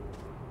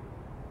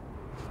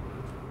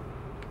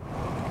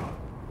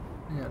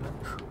 Yeah,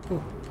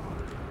 oh.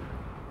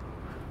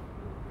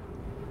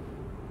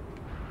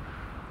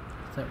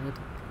 Is that with?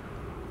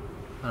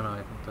 Oh no, I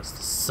think that's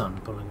the sun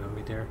pulling on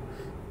me there.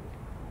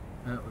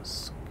 That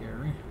was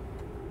scary.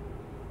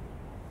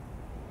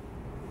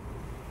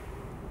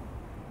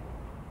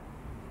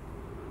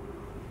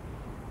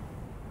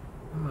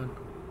 Come on.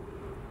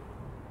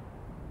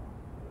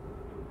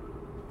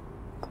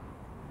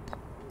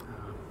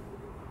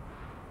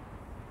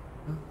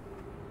 Oh.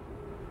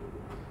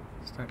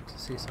 Starting to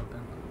see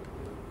something.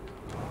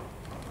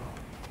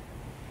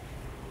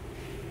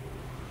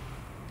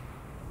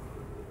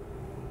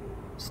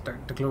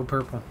 Starting to glow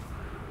purple.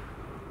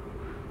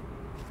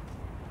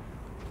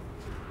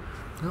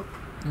 Oh,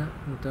 yeah,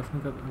 we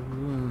definitely got a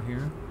room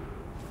here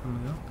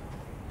coming up.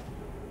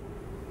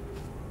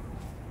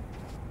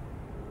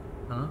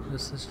 Oh,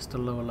 this is just a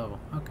lower level.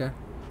 Okay.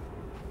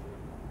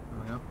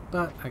 Coming up,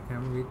 but I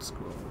can read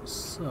scrolls,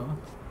 so.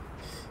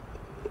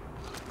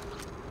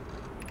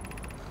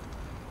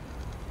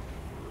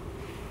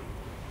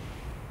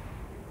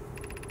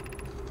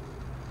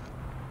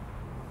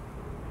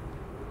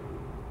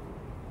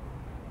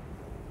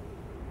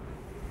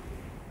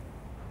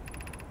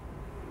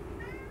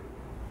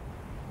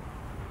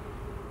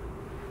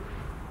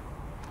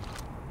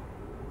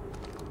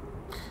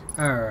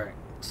 Alright.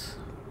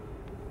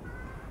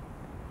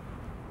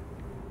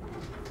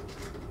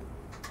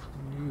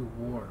 New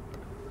warp.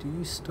 Do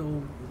you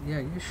still... Yeah,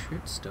 you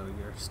should still.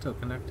 You're still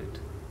connected.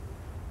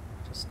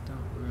 Just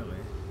don't really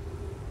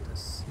to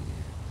see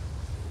it.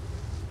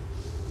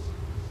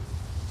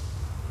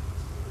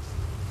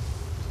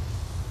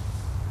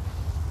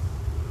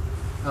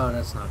 Oh,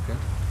 that's not good.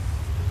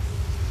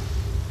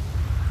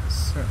 That's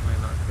certainly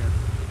not good.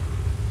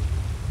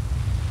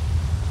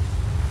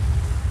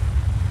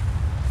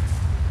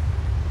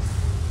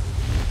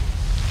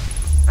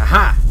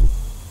 Aha!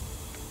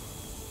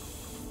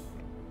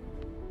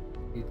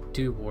 You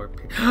do warp.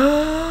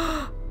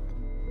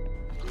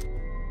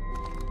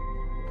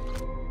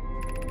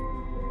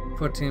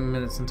 14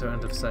 minutes into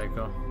end of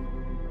cycle.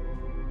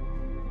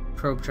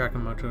 Probe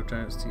tracking motor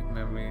drives deep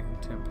memory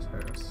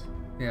temperatures.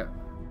 Yeah.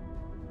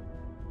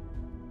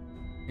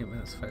 8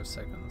 minutes 5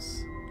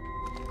 seconds.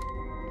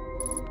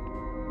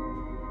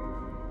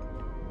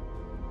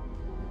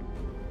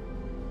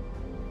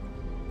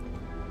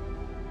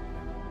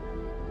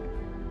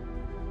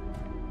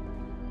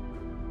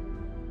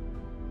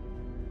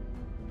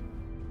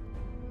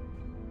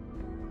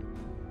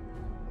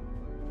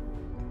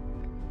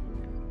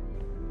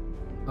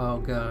 Oh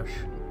gosh.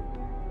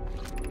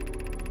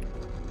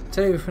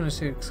 Today we finish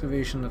the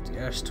excavation of the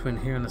ash twin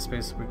here in the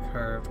space we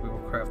carved. We will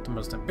craft the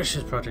most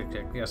ambitious project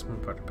yet. The Aspen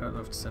project power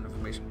enough to send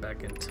information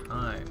back in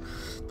time.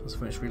 Once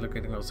finished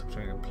relocating all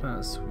subterranean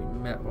plants, we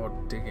met while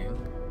digging.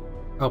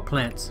 Oh,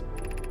 plants.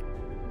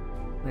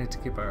 I need to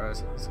keep our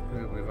eyes on this.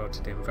 We've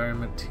altered the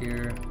environment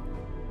here.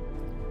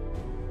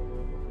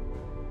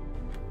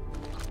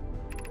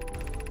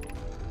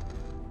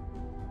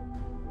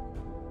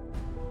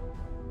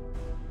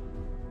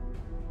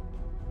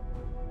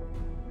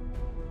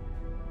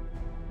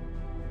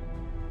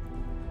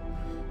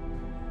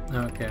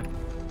 Okay.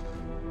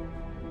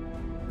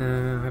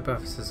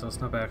 Hypothesis was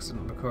not by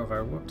accident. The core of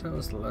our warp tower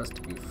was the last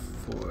to be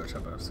forged.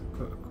 Hypothesis,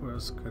 of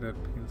course, could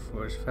have been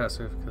forged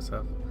faster because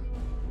of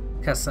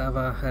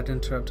Cassava had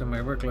interrupted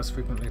my work less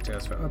frequently to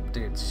ask for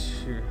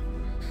updates. Sure.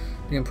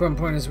 The important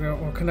point is we are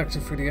all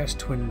connected through the ash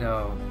twin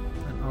now,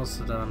 and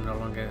also that I'm no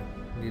longer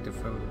needed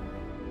for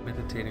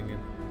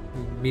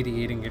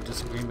mediating your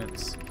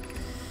disagreements.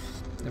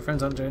 The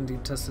friends on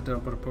indeed tested out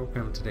about a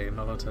program today.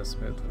 Another test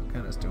with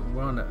what is doing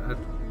well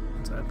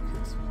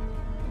advocates.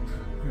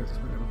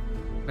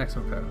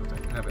 Maximum power of the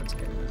habits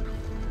candidate.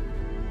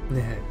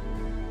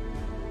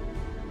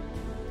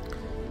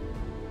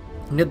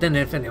 Yet then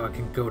if anyone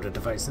can goad a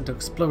device into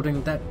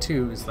exploding, that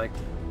too is like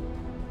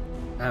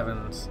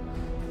heavens.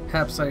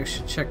 Perhaps I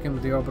should check in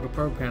with the orbital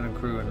probe cannon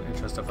crew in the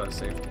interest of our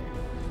safety.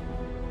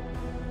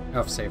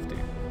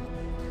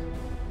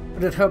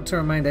 Would it help to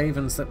remind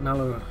Avens that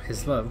Mallow,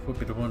 his love, would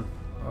be the one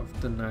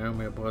of the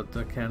Naomi aboard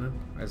the cannon?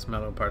 Or is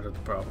Mallow part of the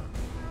problem?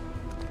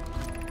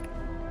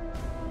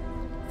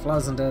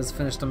 Flazendez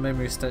finished the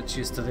memory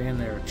statues today and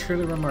they are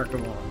truly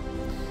remarkable.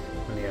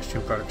 When the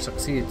Astron product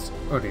succeeds,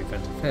 or the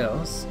event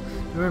fails,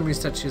 the memory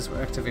statues will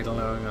activate,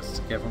 allowing us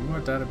to gather more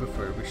data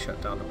before we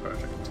shut down the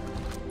project.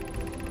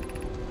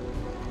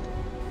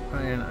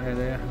 I and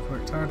Ida have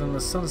worked hard on the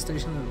sun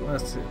station and at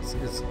last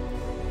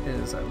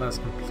is at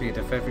last complete.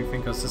 If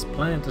everything goes as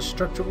planned, the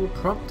structure will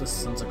prompt the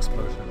sun's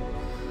explosion,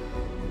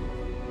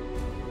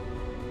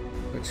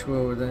 which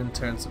will then in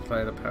turn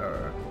supply the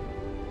power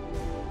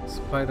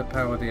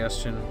the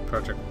Astron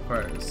project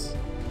requires.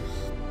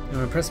 I'm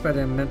impressed by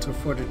their mental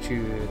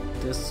fortitude.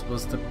 This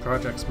was the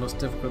project's most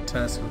difficult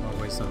task in one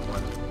way,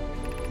 someone.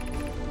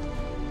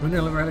 When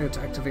they're ready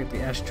to activate the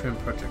Astron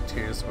project,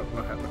 here's what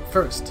will happen.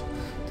 First,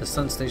 the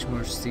sun station will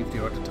receive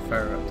the order to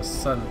fire up the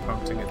sun,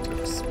 prompting it to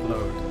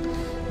explode.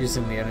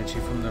 Using the energy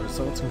from the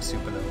resulting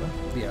supernova,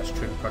 the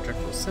Astron project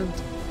will send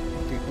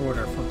the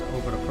order from the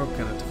orbital probe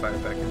cannon to fire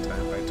back in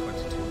time by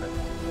 22 minutes.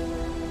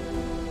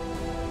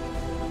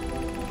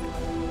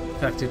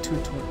 Factor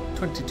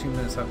 22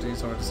 minutes after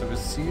these orders are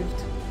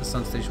received, the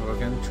sun station will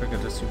again trigger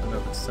the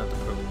supernova to send the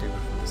probe data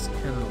from this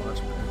cannon launch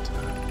in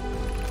time.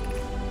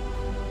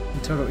 In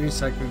total, each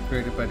cycle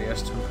created by the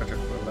Astron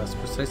project will last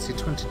precisely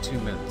 22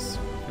 minutes,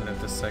 and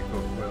at this cycle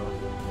will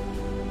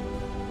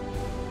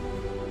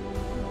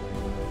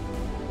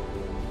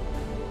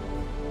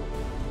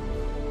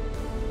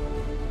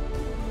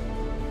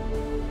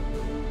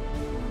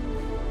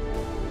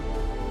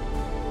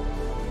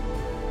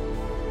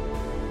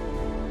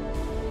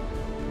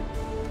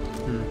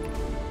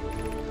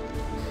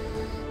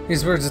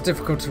These words are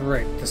difficult to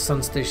write. The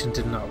sun station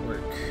did not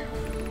work.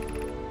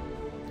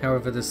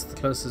 However, this is the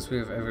closest we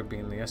have ever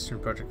been. The Astron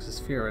project is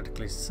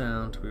theoretically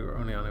sound. We were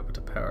only unable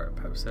to power it.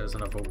 Perhaps there's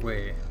another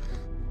way.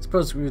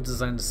 Suppose we would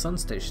design the sun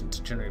station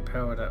to generate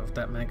power of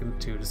that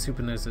magnitude. A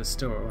supernova is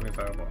still our only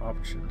viable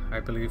option.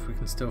 I believe we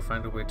can still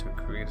find a way to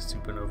create a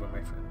supernova,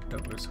 my friend.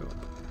 Don't lose hope.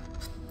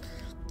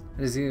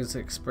 It is easy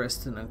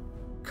expressed and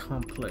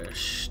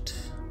accomplished.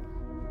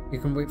 You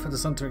can wait for the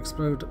sun to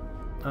explode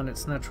on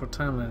its natural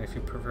timeline if you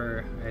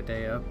prefer a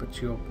day up,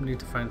 but you'll need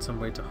to find some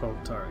way to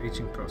halt our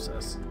aging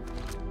process.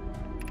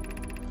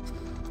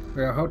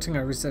 We are halting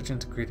our research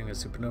into creating a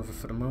supernova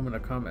for the moment.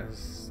 A comet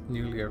has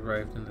newly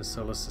arrived in the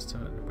solar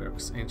system and we're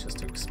anxious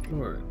to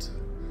explore it.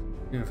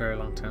 It's been a very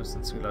long time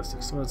since we last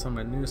explored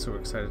somewhere new, so we're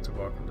excited to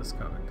welcome this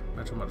comet.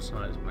 Imagine how much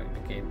knowledge might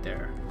be gained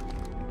there.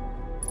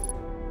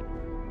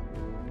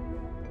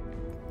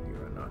 You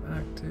are not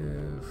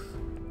active.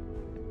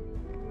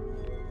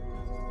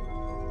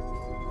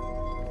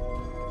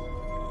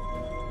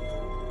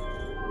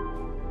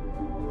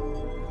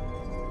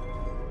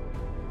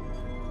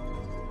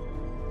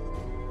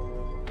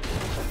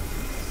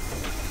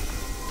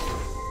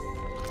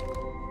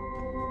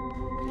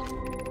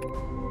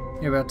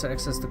 You're about to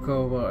access the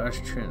core while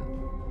Astron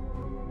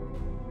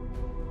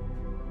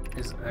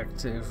is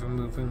active.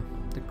 Removing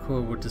the core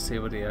would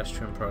disable the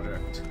Astron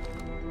project.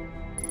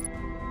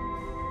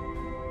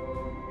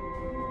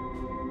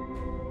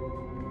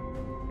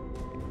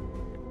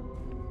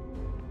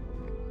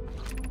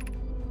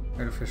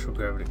 Artificial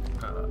gravity.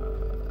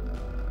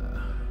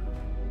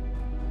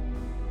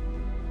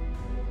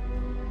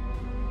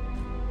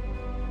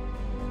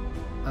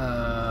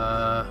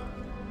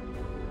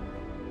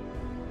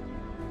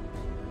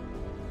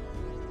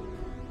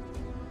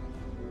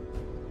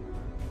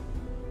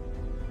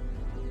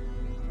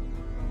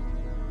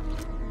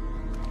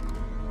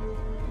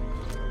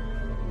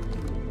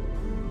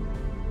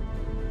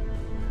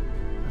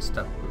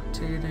 Stop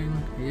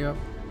rotating. Yep.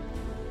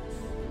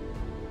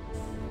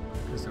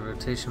 Because the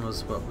rotation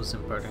was what was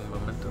imparting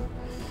momentum.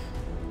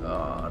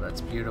 Oh, that's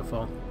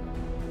beautiful.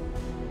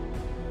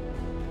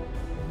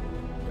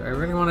 Do I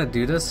really want to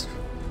do this?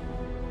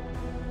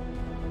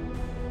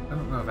 I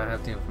don't know if I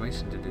have the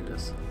information to do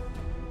this.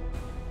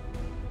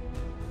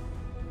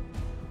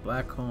 A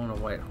black hole and a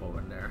white hole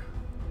in there.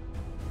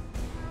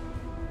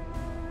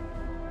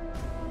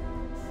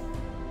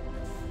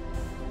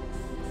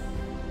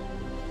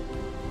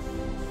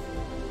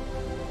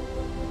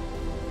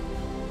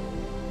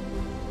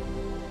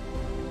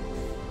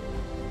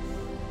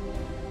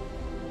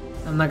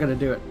 I'm not gonna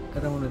do it. I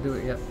don't want to do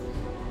it yet.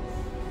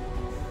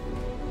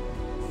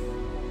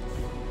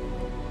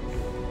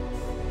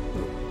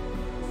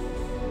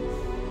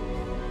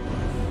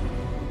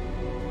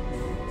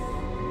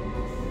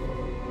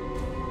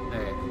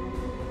 Hey.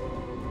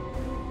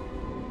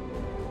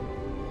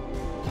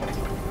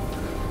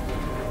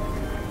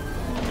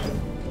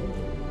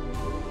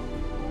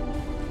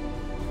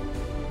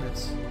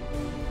 Let's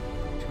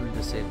turn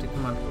to safety.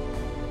 Come on.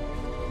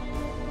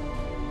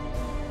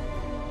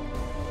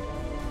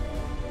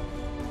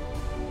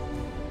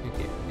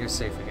 You're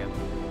safe again.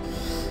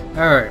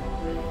 Alright.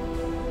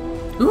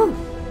 Ooh!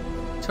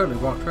 Totally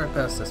walked right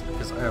past this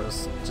because I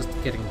was just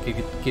getting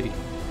giddy.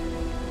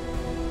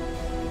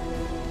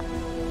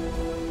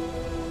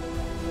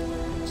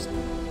 Just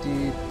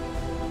deep.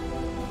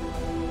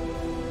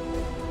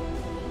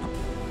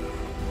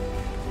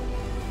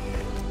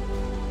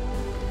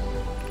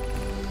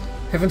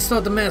 I've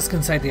installed the mask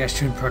inside the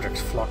Ashton Project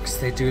Flux.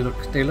 They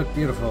look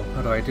beautiful,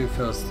 although I do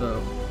feel as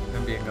though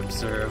I'm being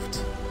observed.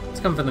 It's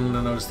comforting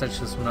to know the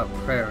statues will not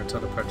prayer until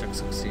the project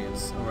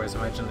succeeds, otherwise I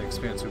imagine the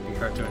experience would be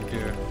hard to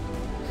endure.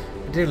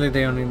 Ideally,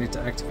 they only need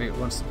to activate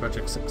once the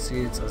project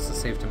succeeds as a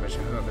safety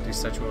measure. However, these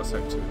statues also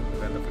have to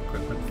event of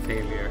equipment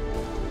failure.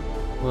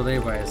 Well, they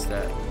why is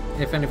that?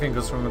 If anything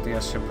goes wrong with the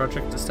Ashton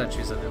project, the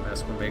statues and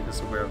MS will make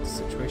us aware of the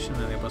situation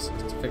and enable us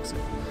to fix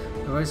it.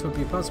 Otherwise, it would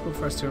be possible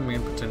for us to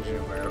remain potentially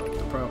aware of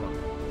the problem.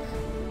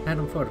 I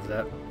hadn't thought of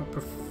that. What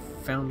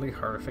profoundly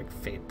horrific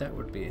fate that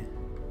would be.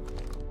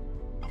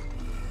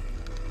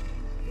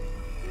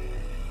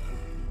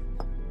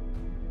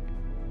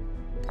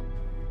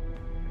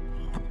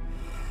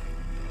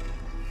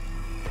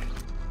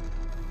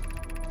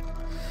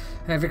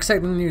 I have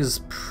exciting news,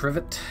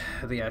 Privet.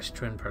 The Ash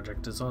Twin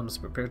project is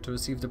almost prepared to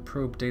receive the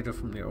probe data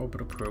from the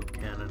orbital probe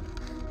cannon.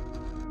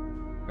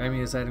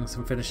 Rami is adding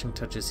some finishing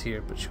touches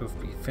here, but she'll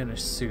be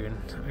finished soon.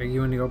 Are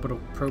you and the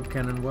orbital probe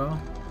cannon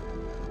well?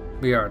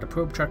 We are. The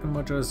probe tracking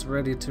module is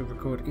ready to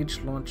record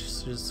each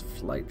launch's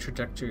flight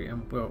trajectory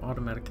and will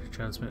automatically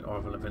transmit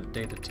all relevant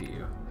data to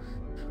you.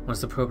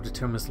 Once the probe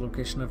determines the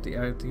location of the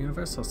eye of the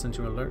universe, I'll send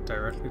you an alert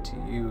directly to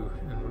you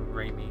and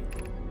Rami.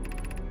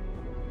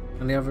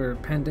 On the other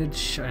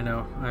appendage, I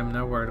know, I'm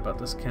now worried about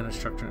this cannon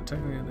structure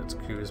integrity and its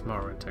crew's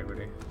moral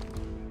integrity.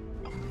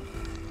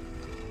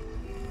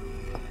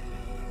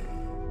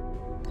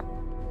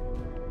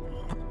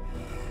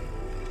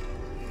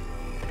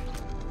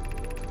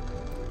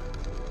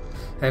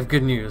 I have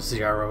good news,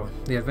 Yarrow.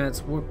 The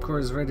advanced warp core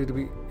is ready to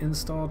be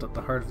installed at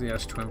the heart of the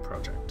Ash Twin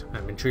project.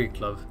 I'm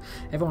intrigued, love.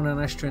 Everyone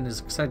on Ash Twin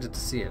is excited to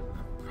see it.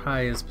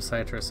 Hai is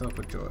beside herself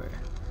with joy.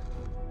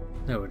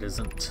 No, it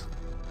isn't.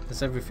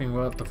 Is everything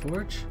well at the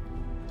forge?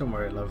 Don't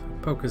worry, love.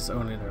 Poke is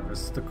only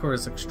nervous. The core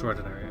is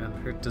extraordinary, and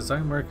her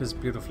design work is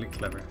beautifully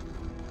clever.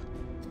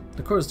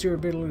 The core's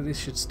durability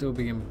could still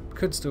be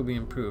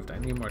improved. I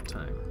need more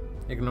time.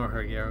 Ignore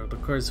her, Yarrow. The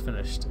core is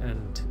finished,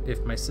 and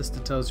if my sister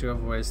tells you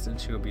otherwise, then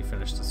she will be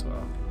finished as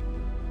well.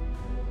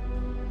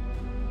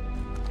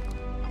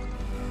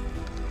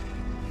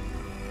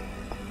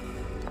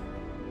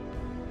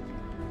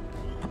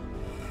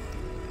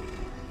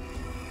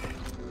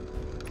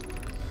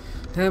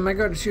 My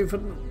gratitude for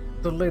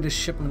the latest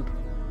shipment.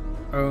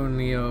 Oh,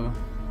 Neo.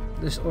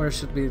 This ore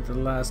should be the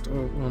last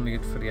ore we'll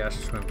need for the Ash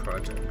Twin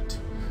project.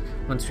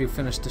 Once we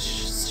finish the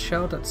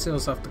shell that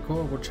seals off the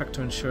core, we'll check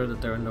to ensure that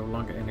there are no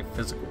longer any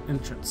physical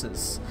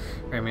entrances.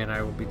 Rami and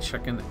I will be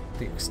checking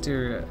the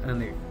exterior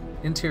and the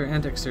interior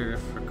and exterior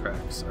for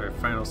cracks. Our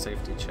final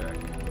safety check.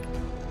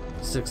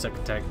 This is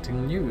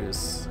exciting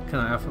news. Can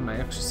I offer my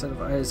extra set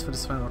of eyes for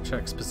this final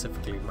check,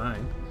 specifically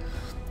mine?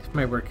 If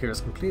my work here is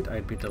complete,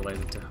 I'd be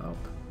delighted to help.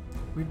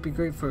 We'd be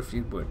grateful if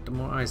you would. The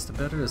more eyes the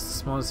better, as the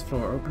smallest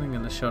floor opening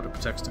in the shell that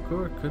protects the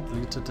core could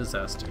lead to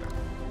disaster.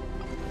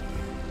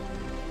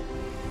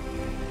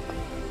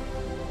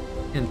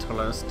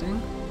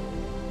 Interesting.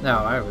 No,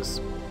 I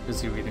was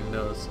busy reading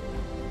those.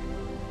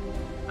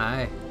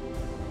 Aye.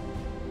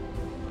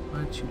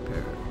 Why'd you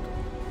parrot?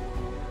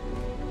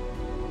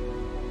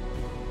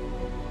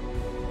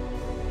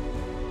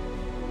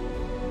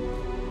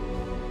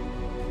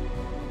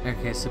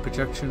 Okay, so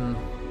projection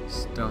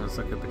stones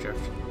look at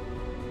projection.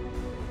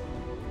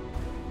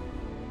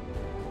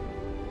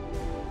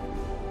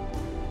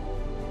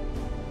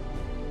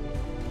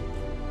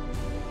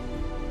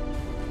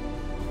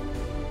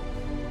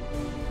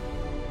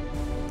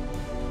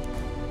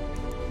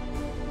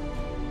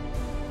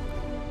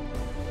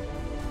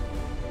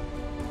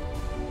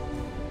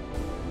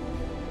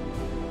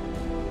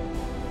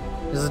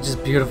 This is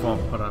just beautiful.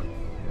 Hold on.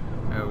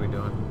 How are we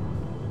doing?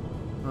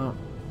 Oh.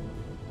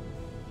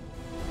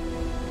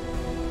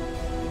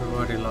 We've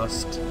already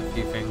lost a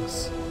few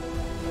things.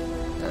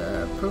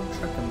 Probe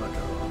tracker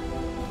module.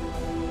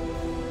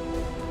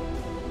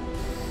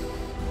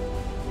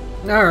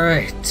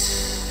 Alright.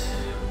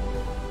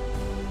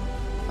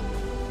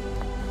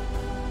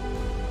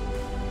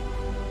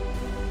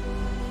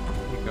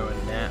 You go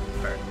in that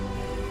part.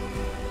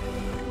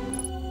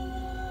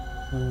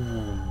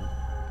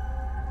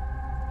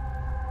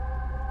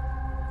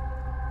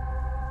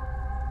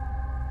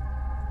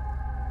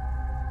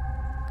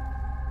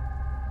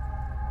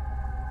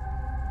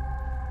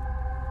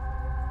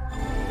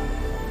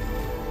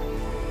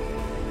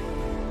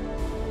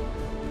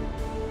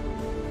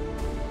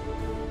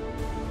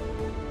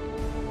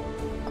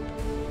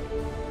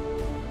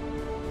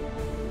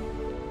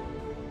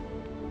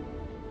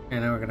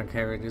 And now we're gonna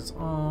carry this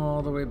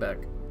all the way back.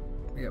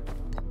 Yep.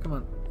 Come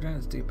on,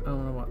 Giant's Deep. I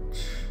wanna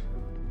watch.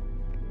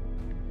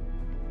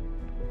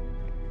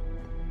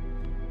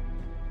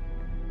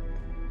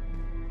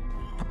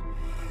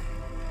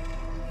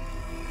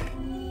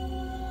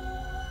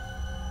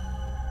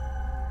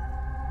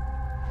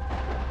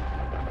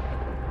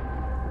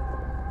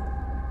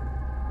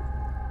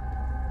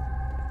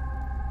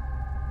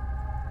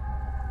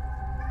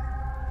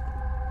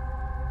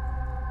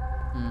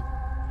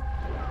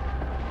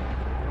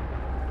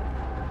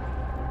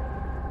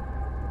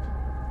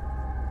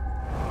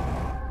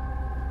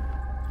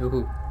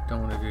 Ooh,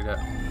 don't want to do that.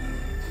 Here.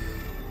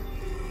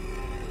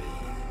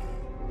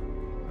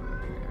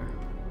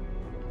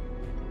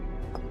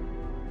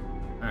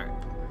 Alright.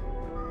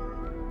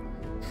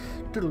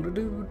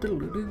 Diddle-a-doo,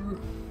 diddle-a-doo.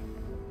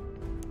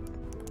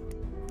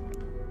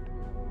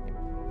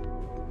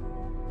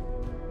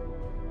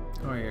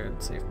 Oh, you're in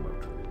safe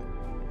mode.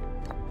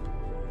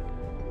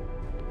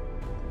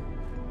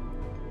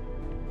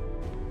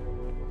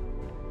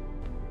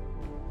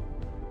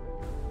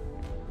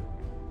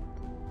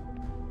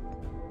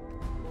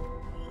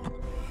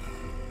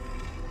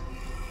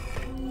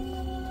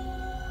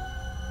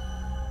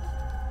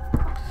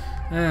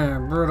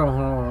 Brutal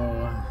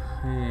hole.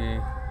 Hey,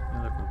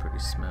 you're looking pretty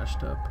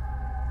smashed up.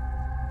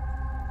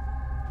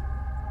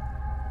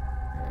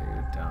 Yeah,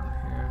 you're down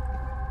here.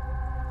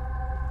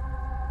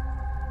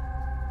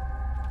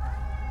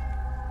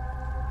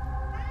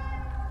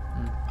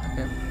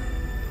 Okay.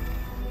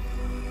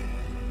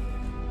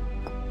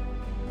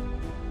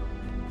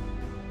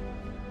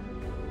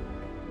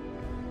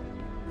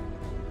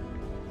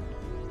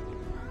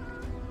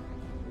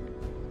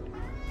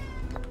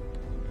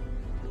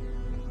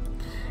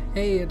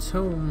 Hey, it's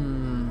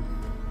home.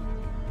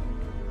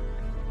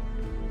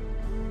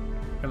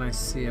 What can I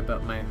see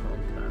about my home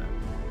planet?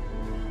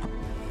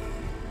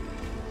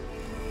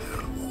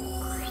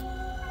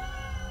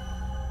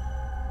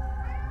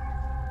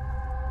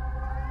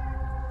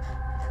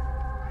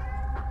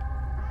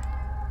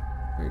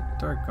 Very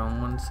dark on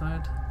one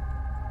side.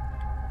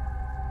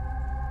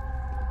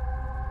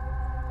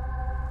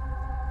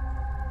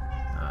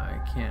 I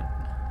can't.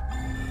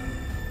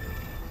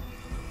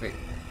 Wait.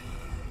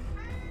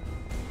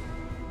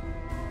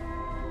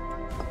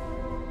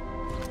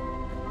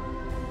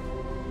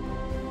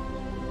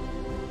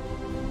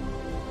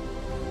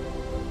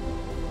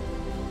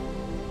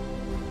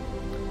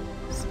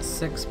 It's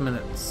 6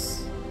 minutes.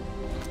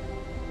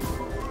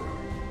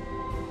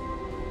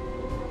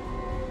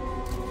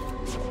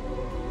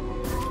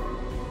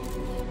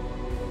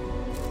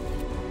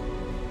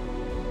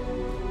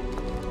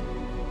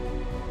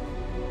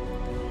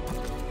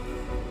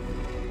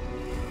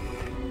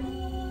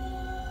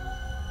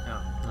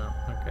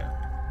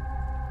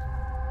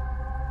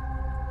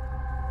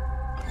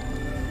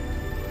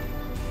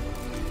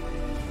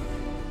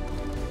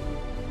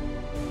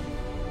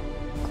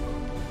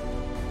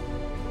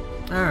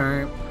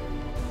 Alright.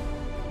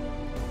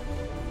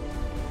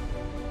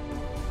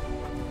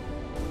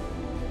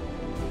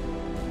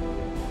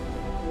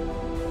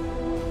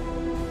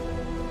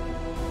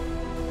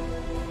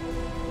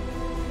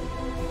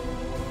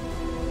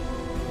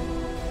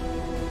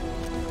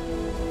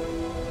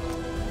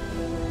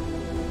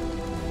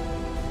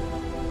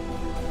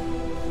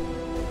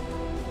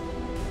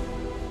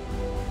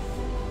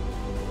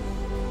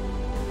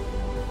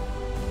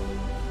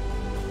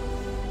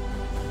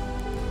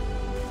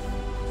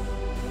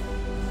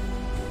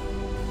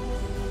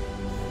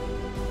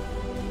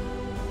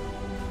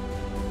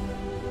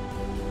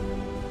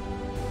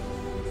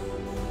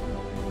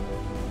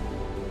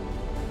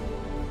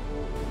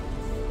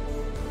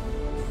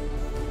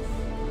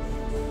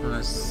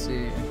 Let's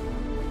see.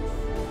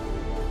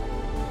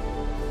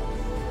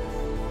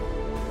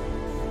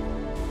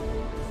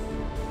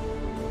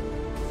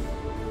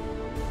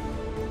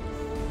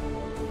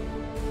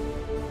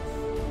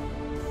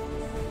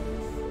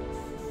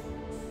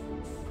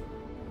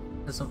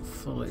 hasn't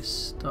fully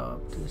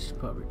stopped. It should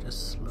probably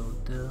just slow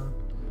down.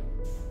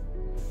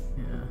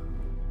 Yeah.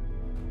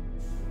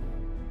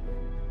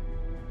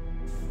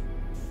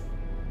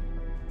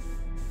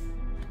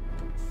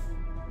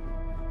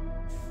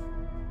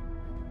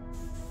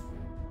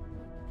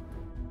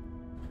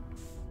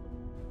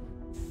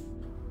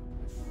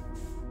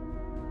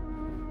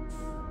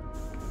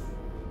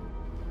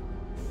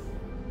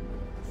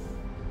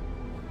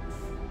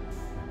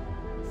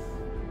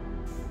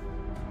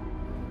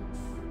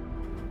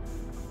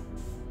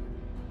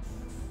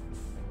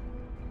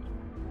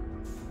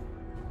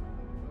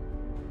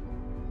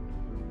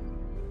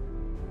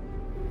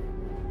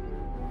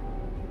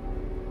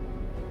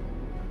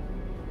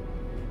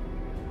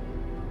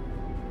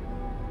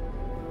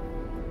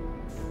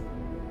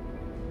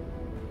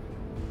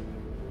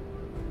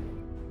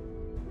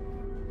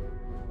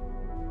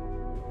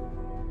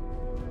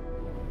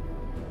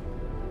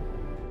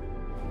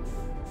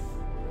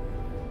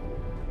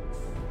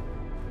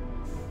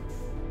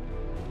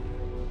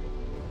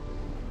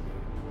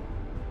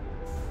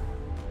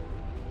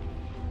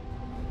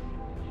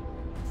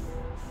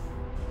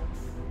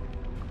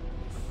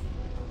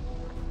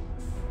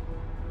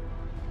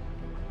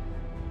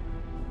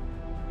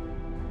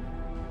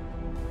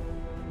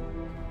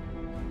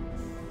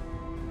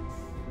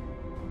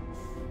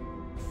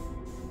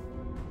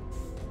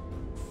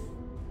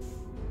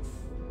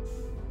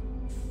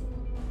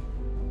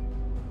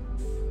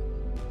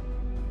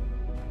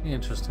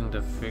 Interesting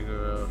to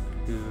figure out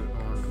who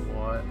owned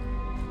what.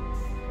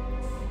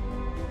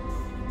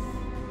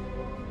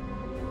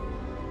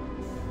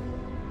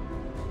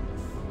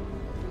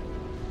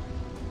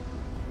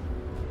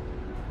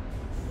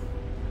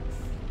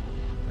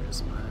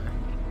 There's my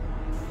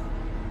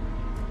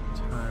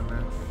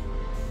timer.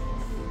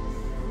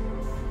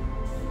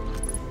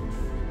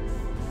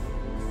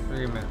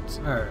 3 minutes.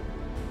 Alright.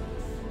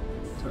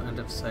 So end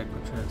of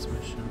cycle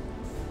transmission.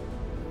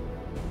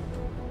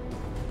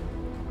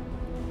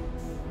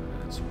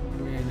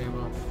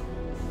 Re-enable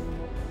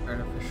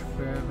artificial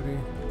gravity.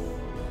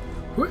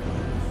 Whoosh!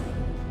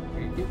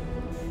 There you go.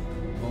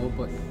 Oh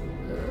boy.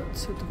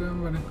 Let's hit the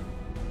ground running.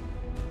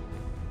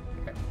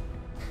 Okay.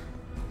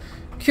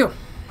 Cool.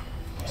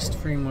 Just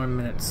 3 more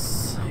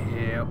minutes.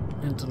 Yep.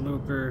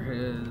 Interlooper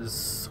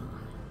is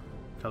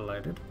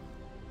collided.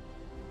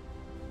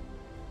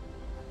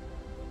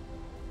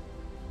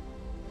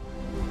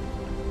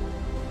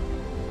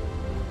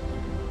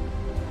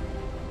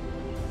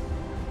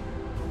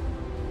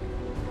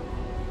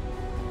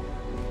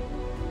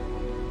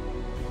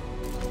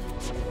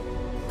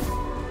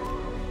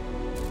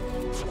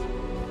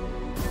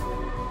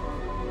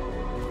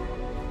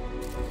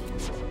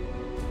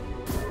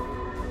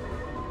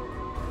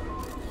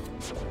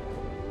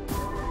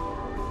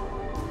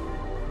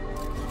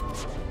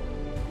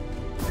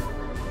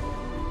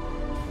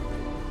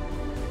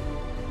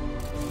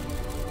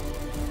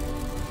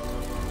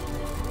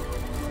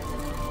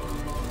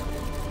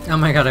 Oh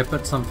my god, I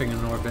put something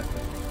in orbit.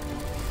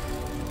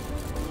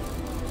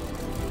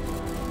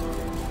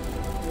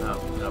 Oh,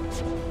 nope.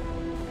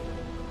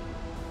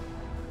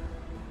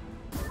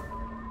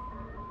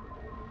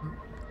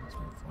 That's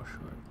my for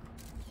sure.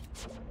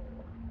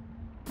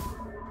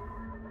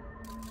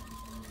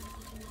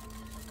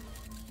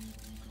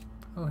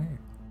 Oh, hey.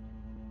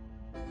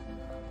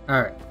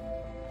 Alright.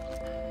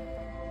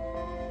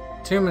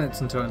 2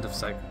 minutes until end of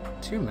cycle.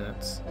 2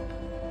 minutes?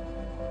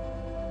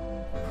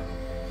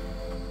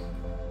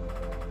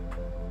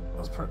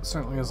 It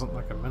certainly isn't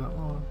like a minute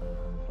long.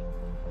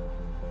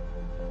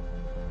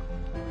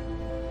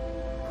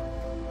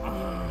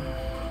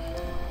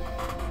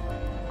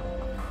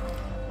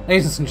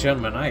 Ladies and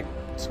gentlemen, I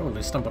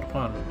totally stumbled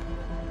upon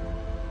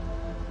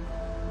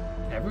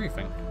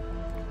everything.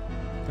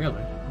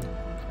 Really.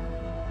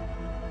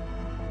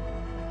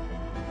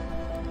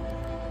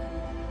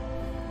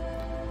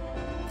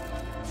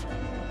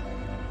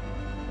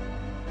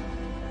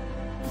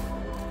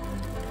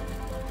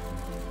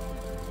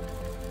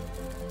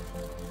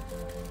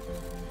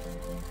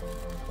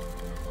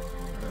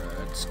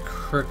 It's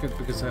crooked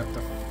because I have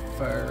to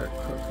fire it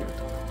crooked.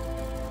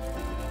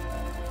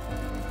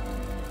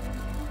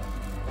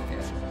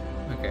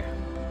 Yeah, okay.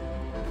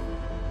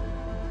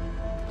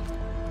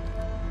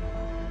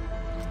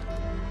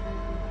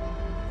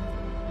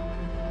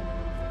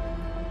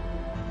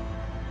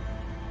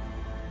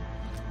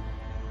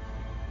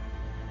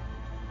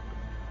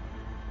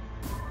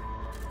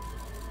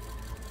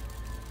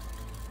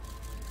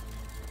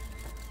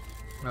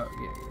 Oh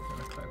yeah, you're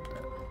gonna climb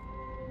that.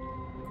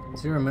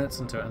 0 minutes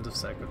until end of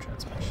cycle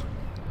transmission.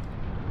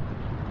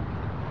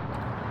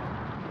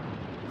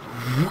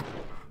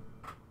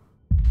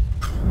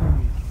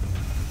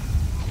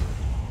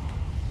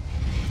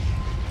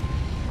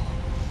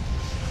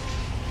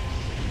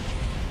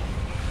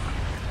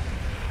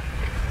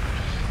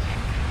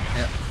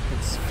 Yep,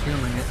 it's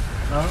fueling it.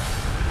 Oh.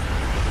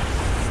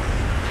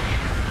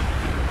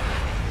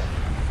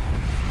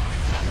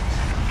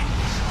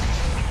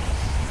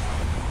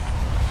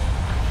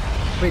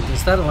 Wait,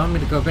 does that allow me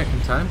to go back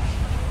in time?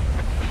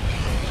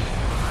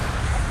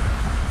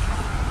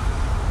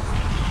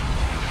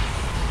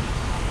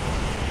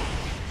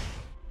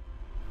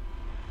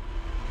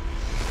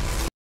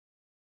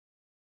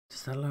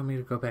 Does that allow me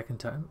to go back in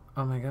time?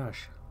 Oh my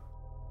gosh.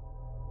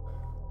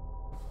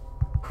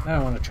 I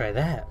want to try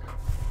that.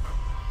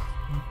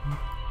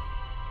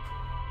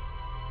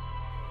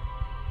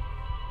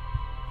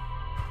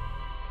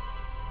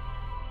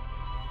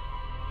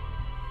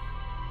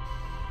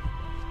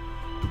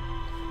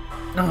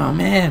 Oh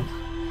man.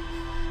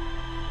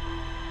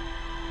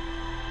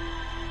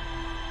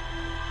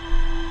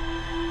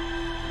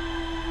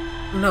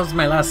 That was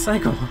my last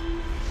cycle.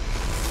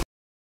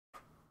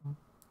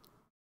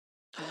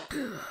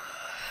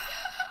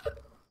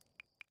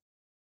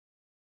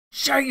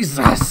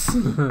 Jesus!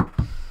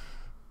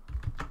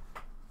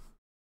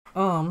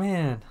 Oh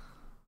man.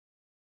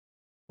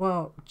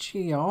 Well,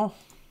 gee, y'all.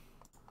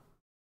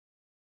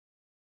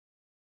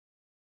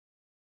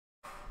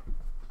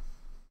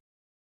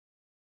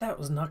 That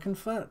was knocking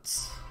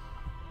futz.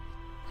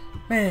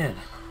 Man.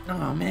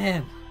 Oh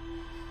man.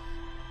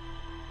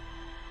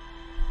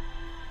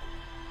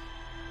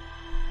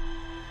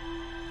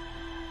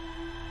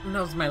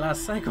 That was my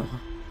last cycle.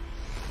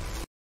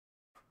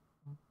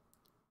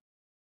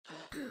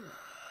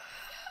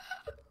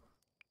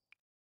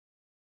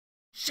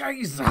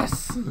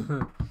 Jesus!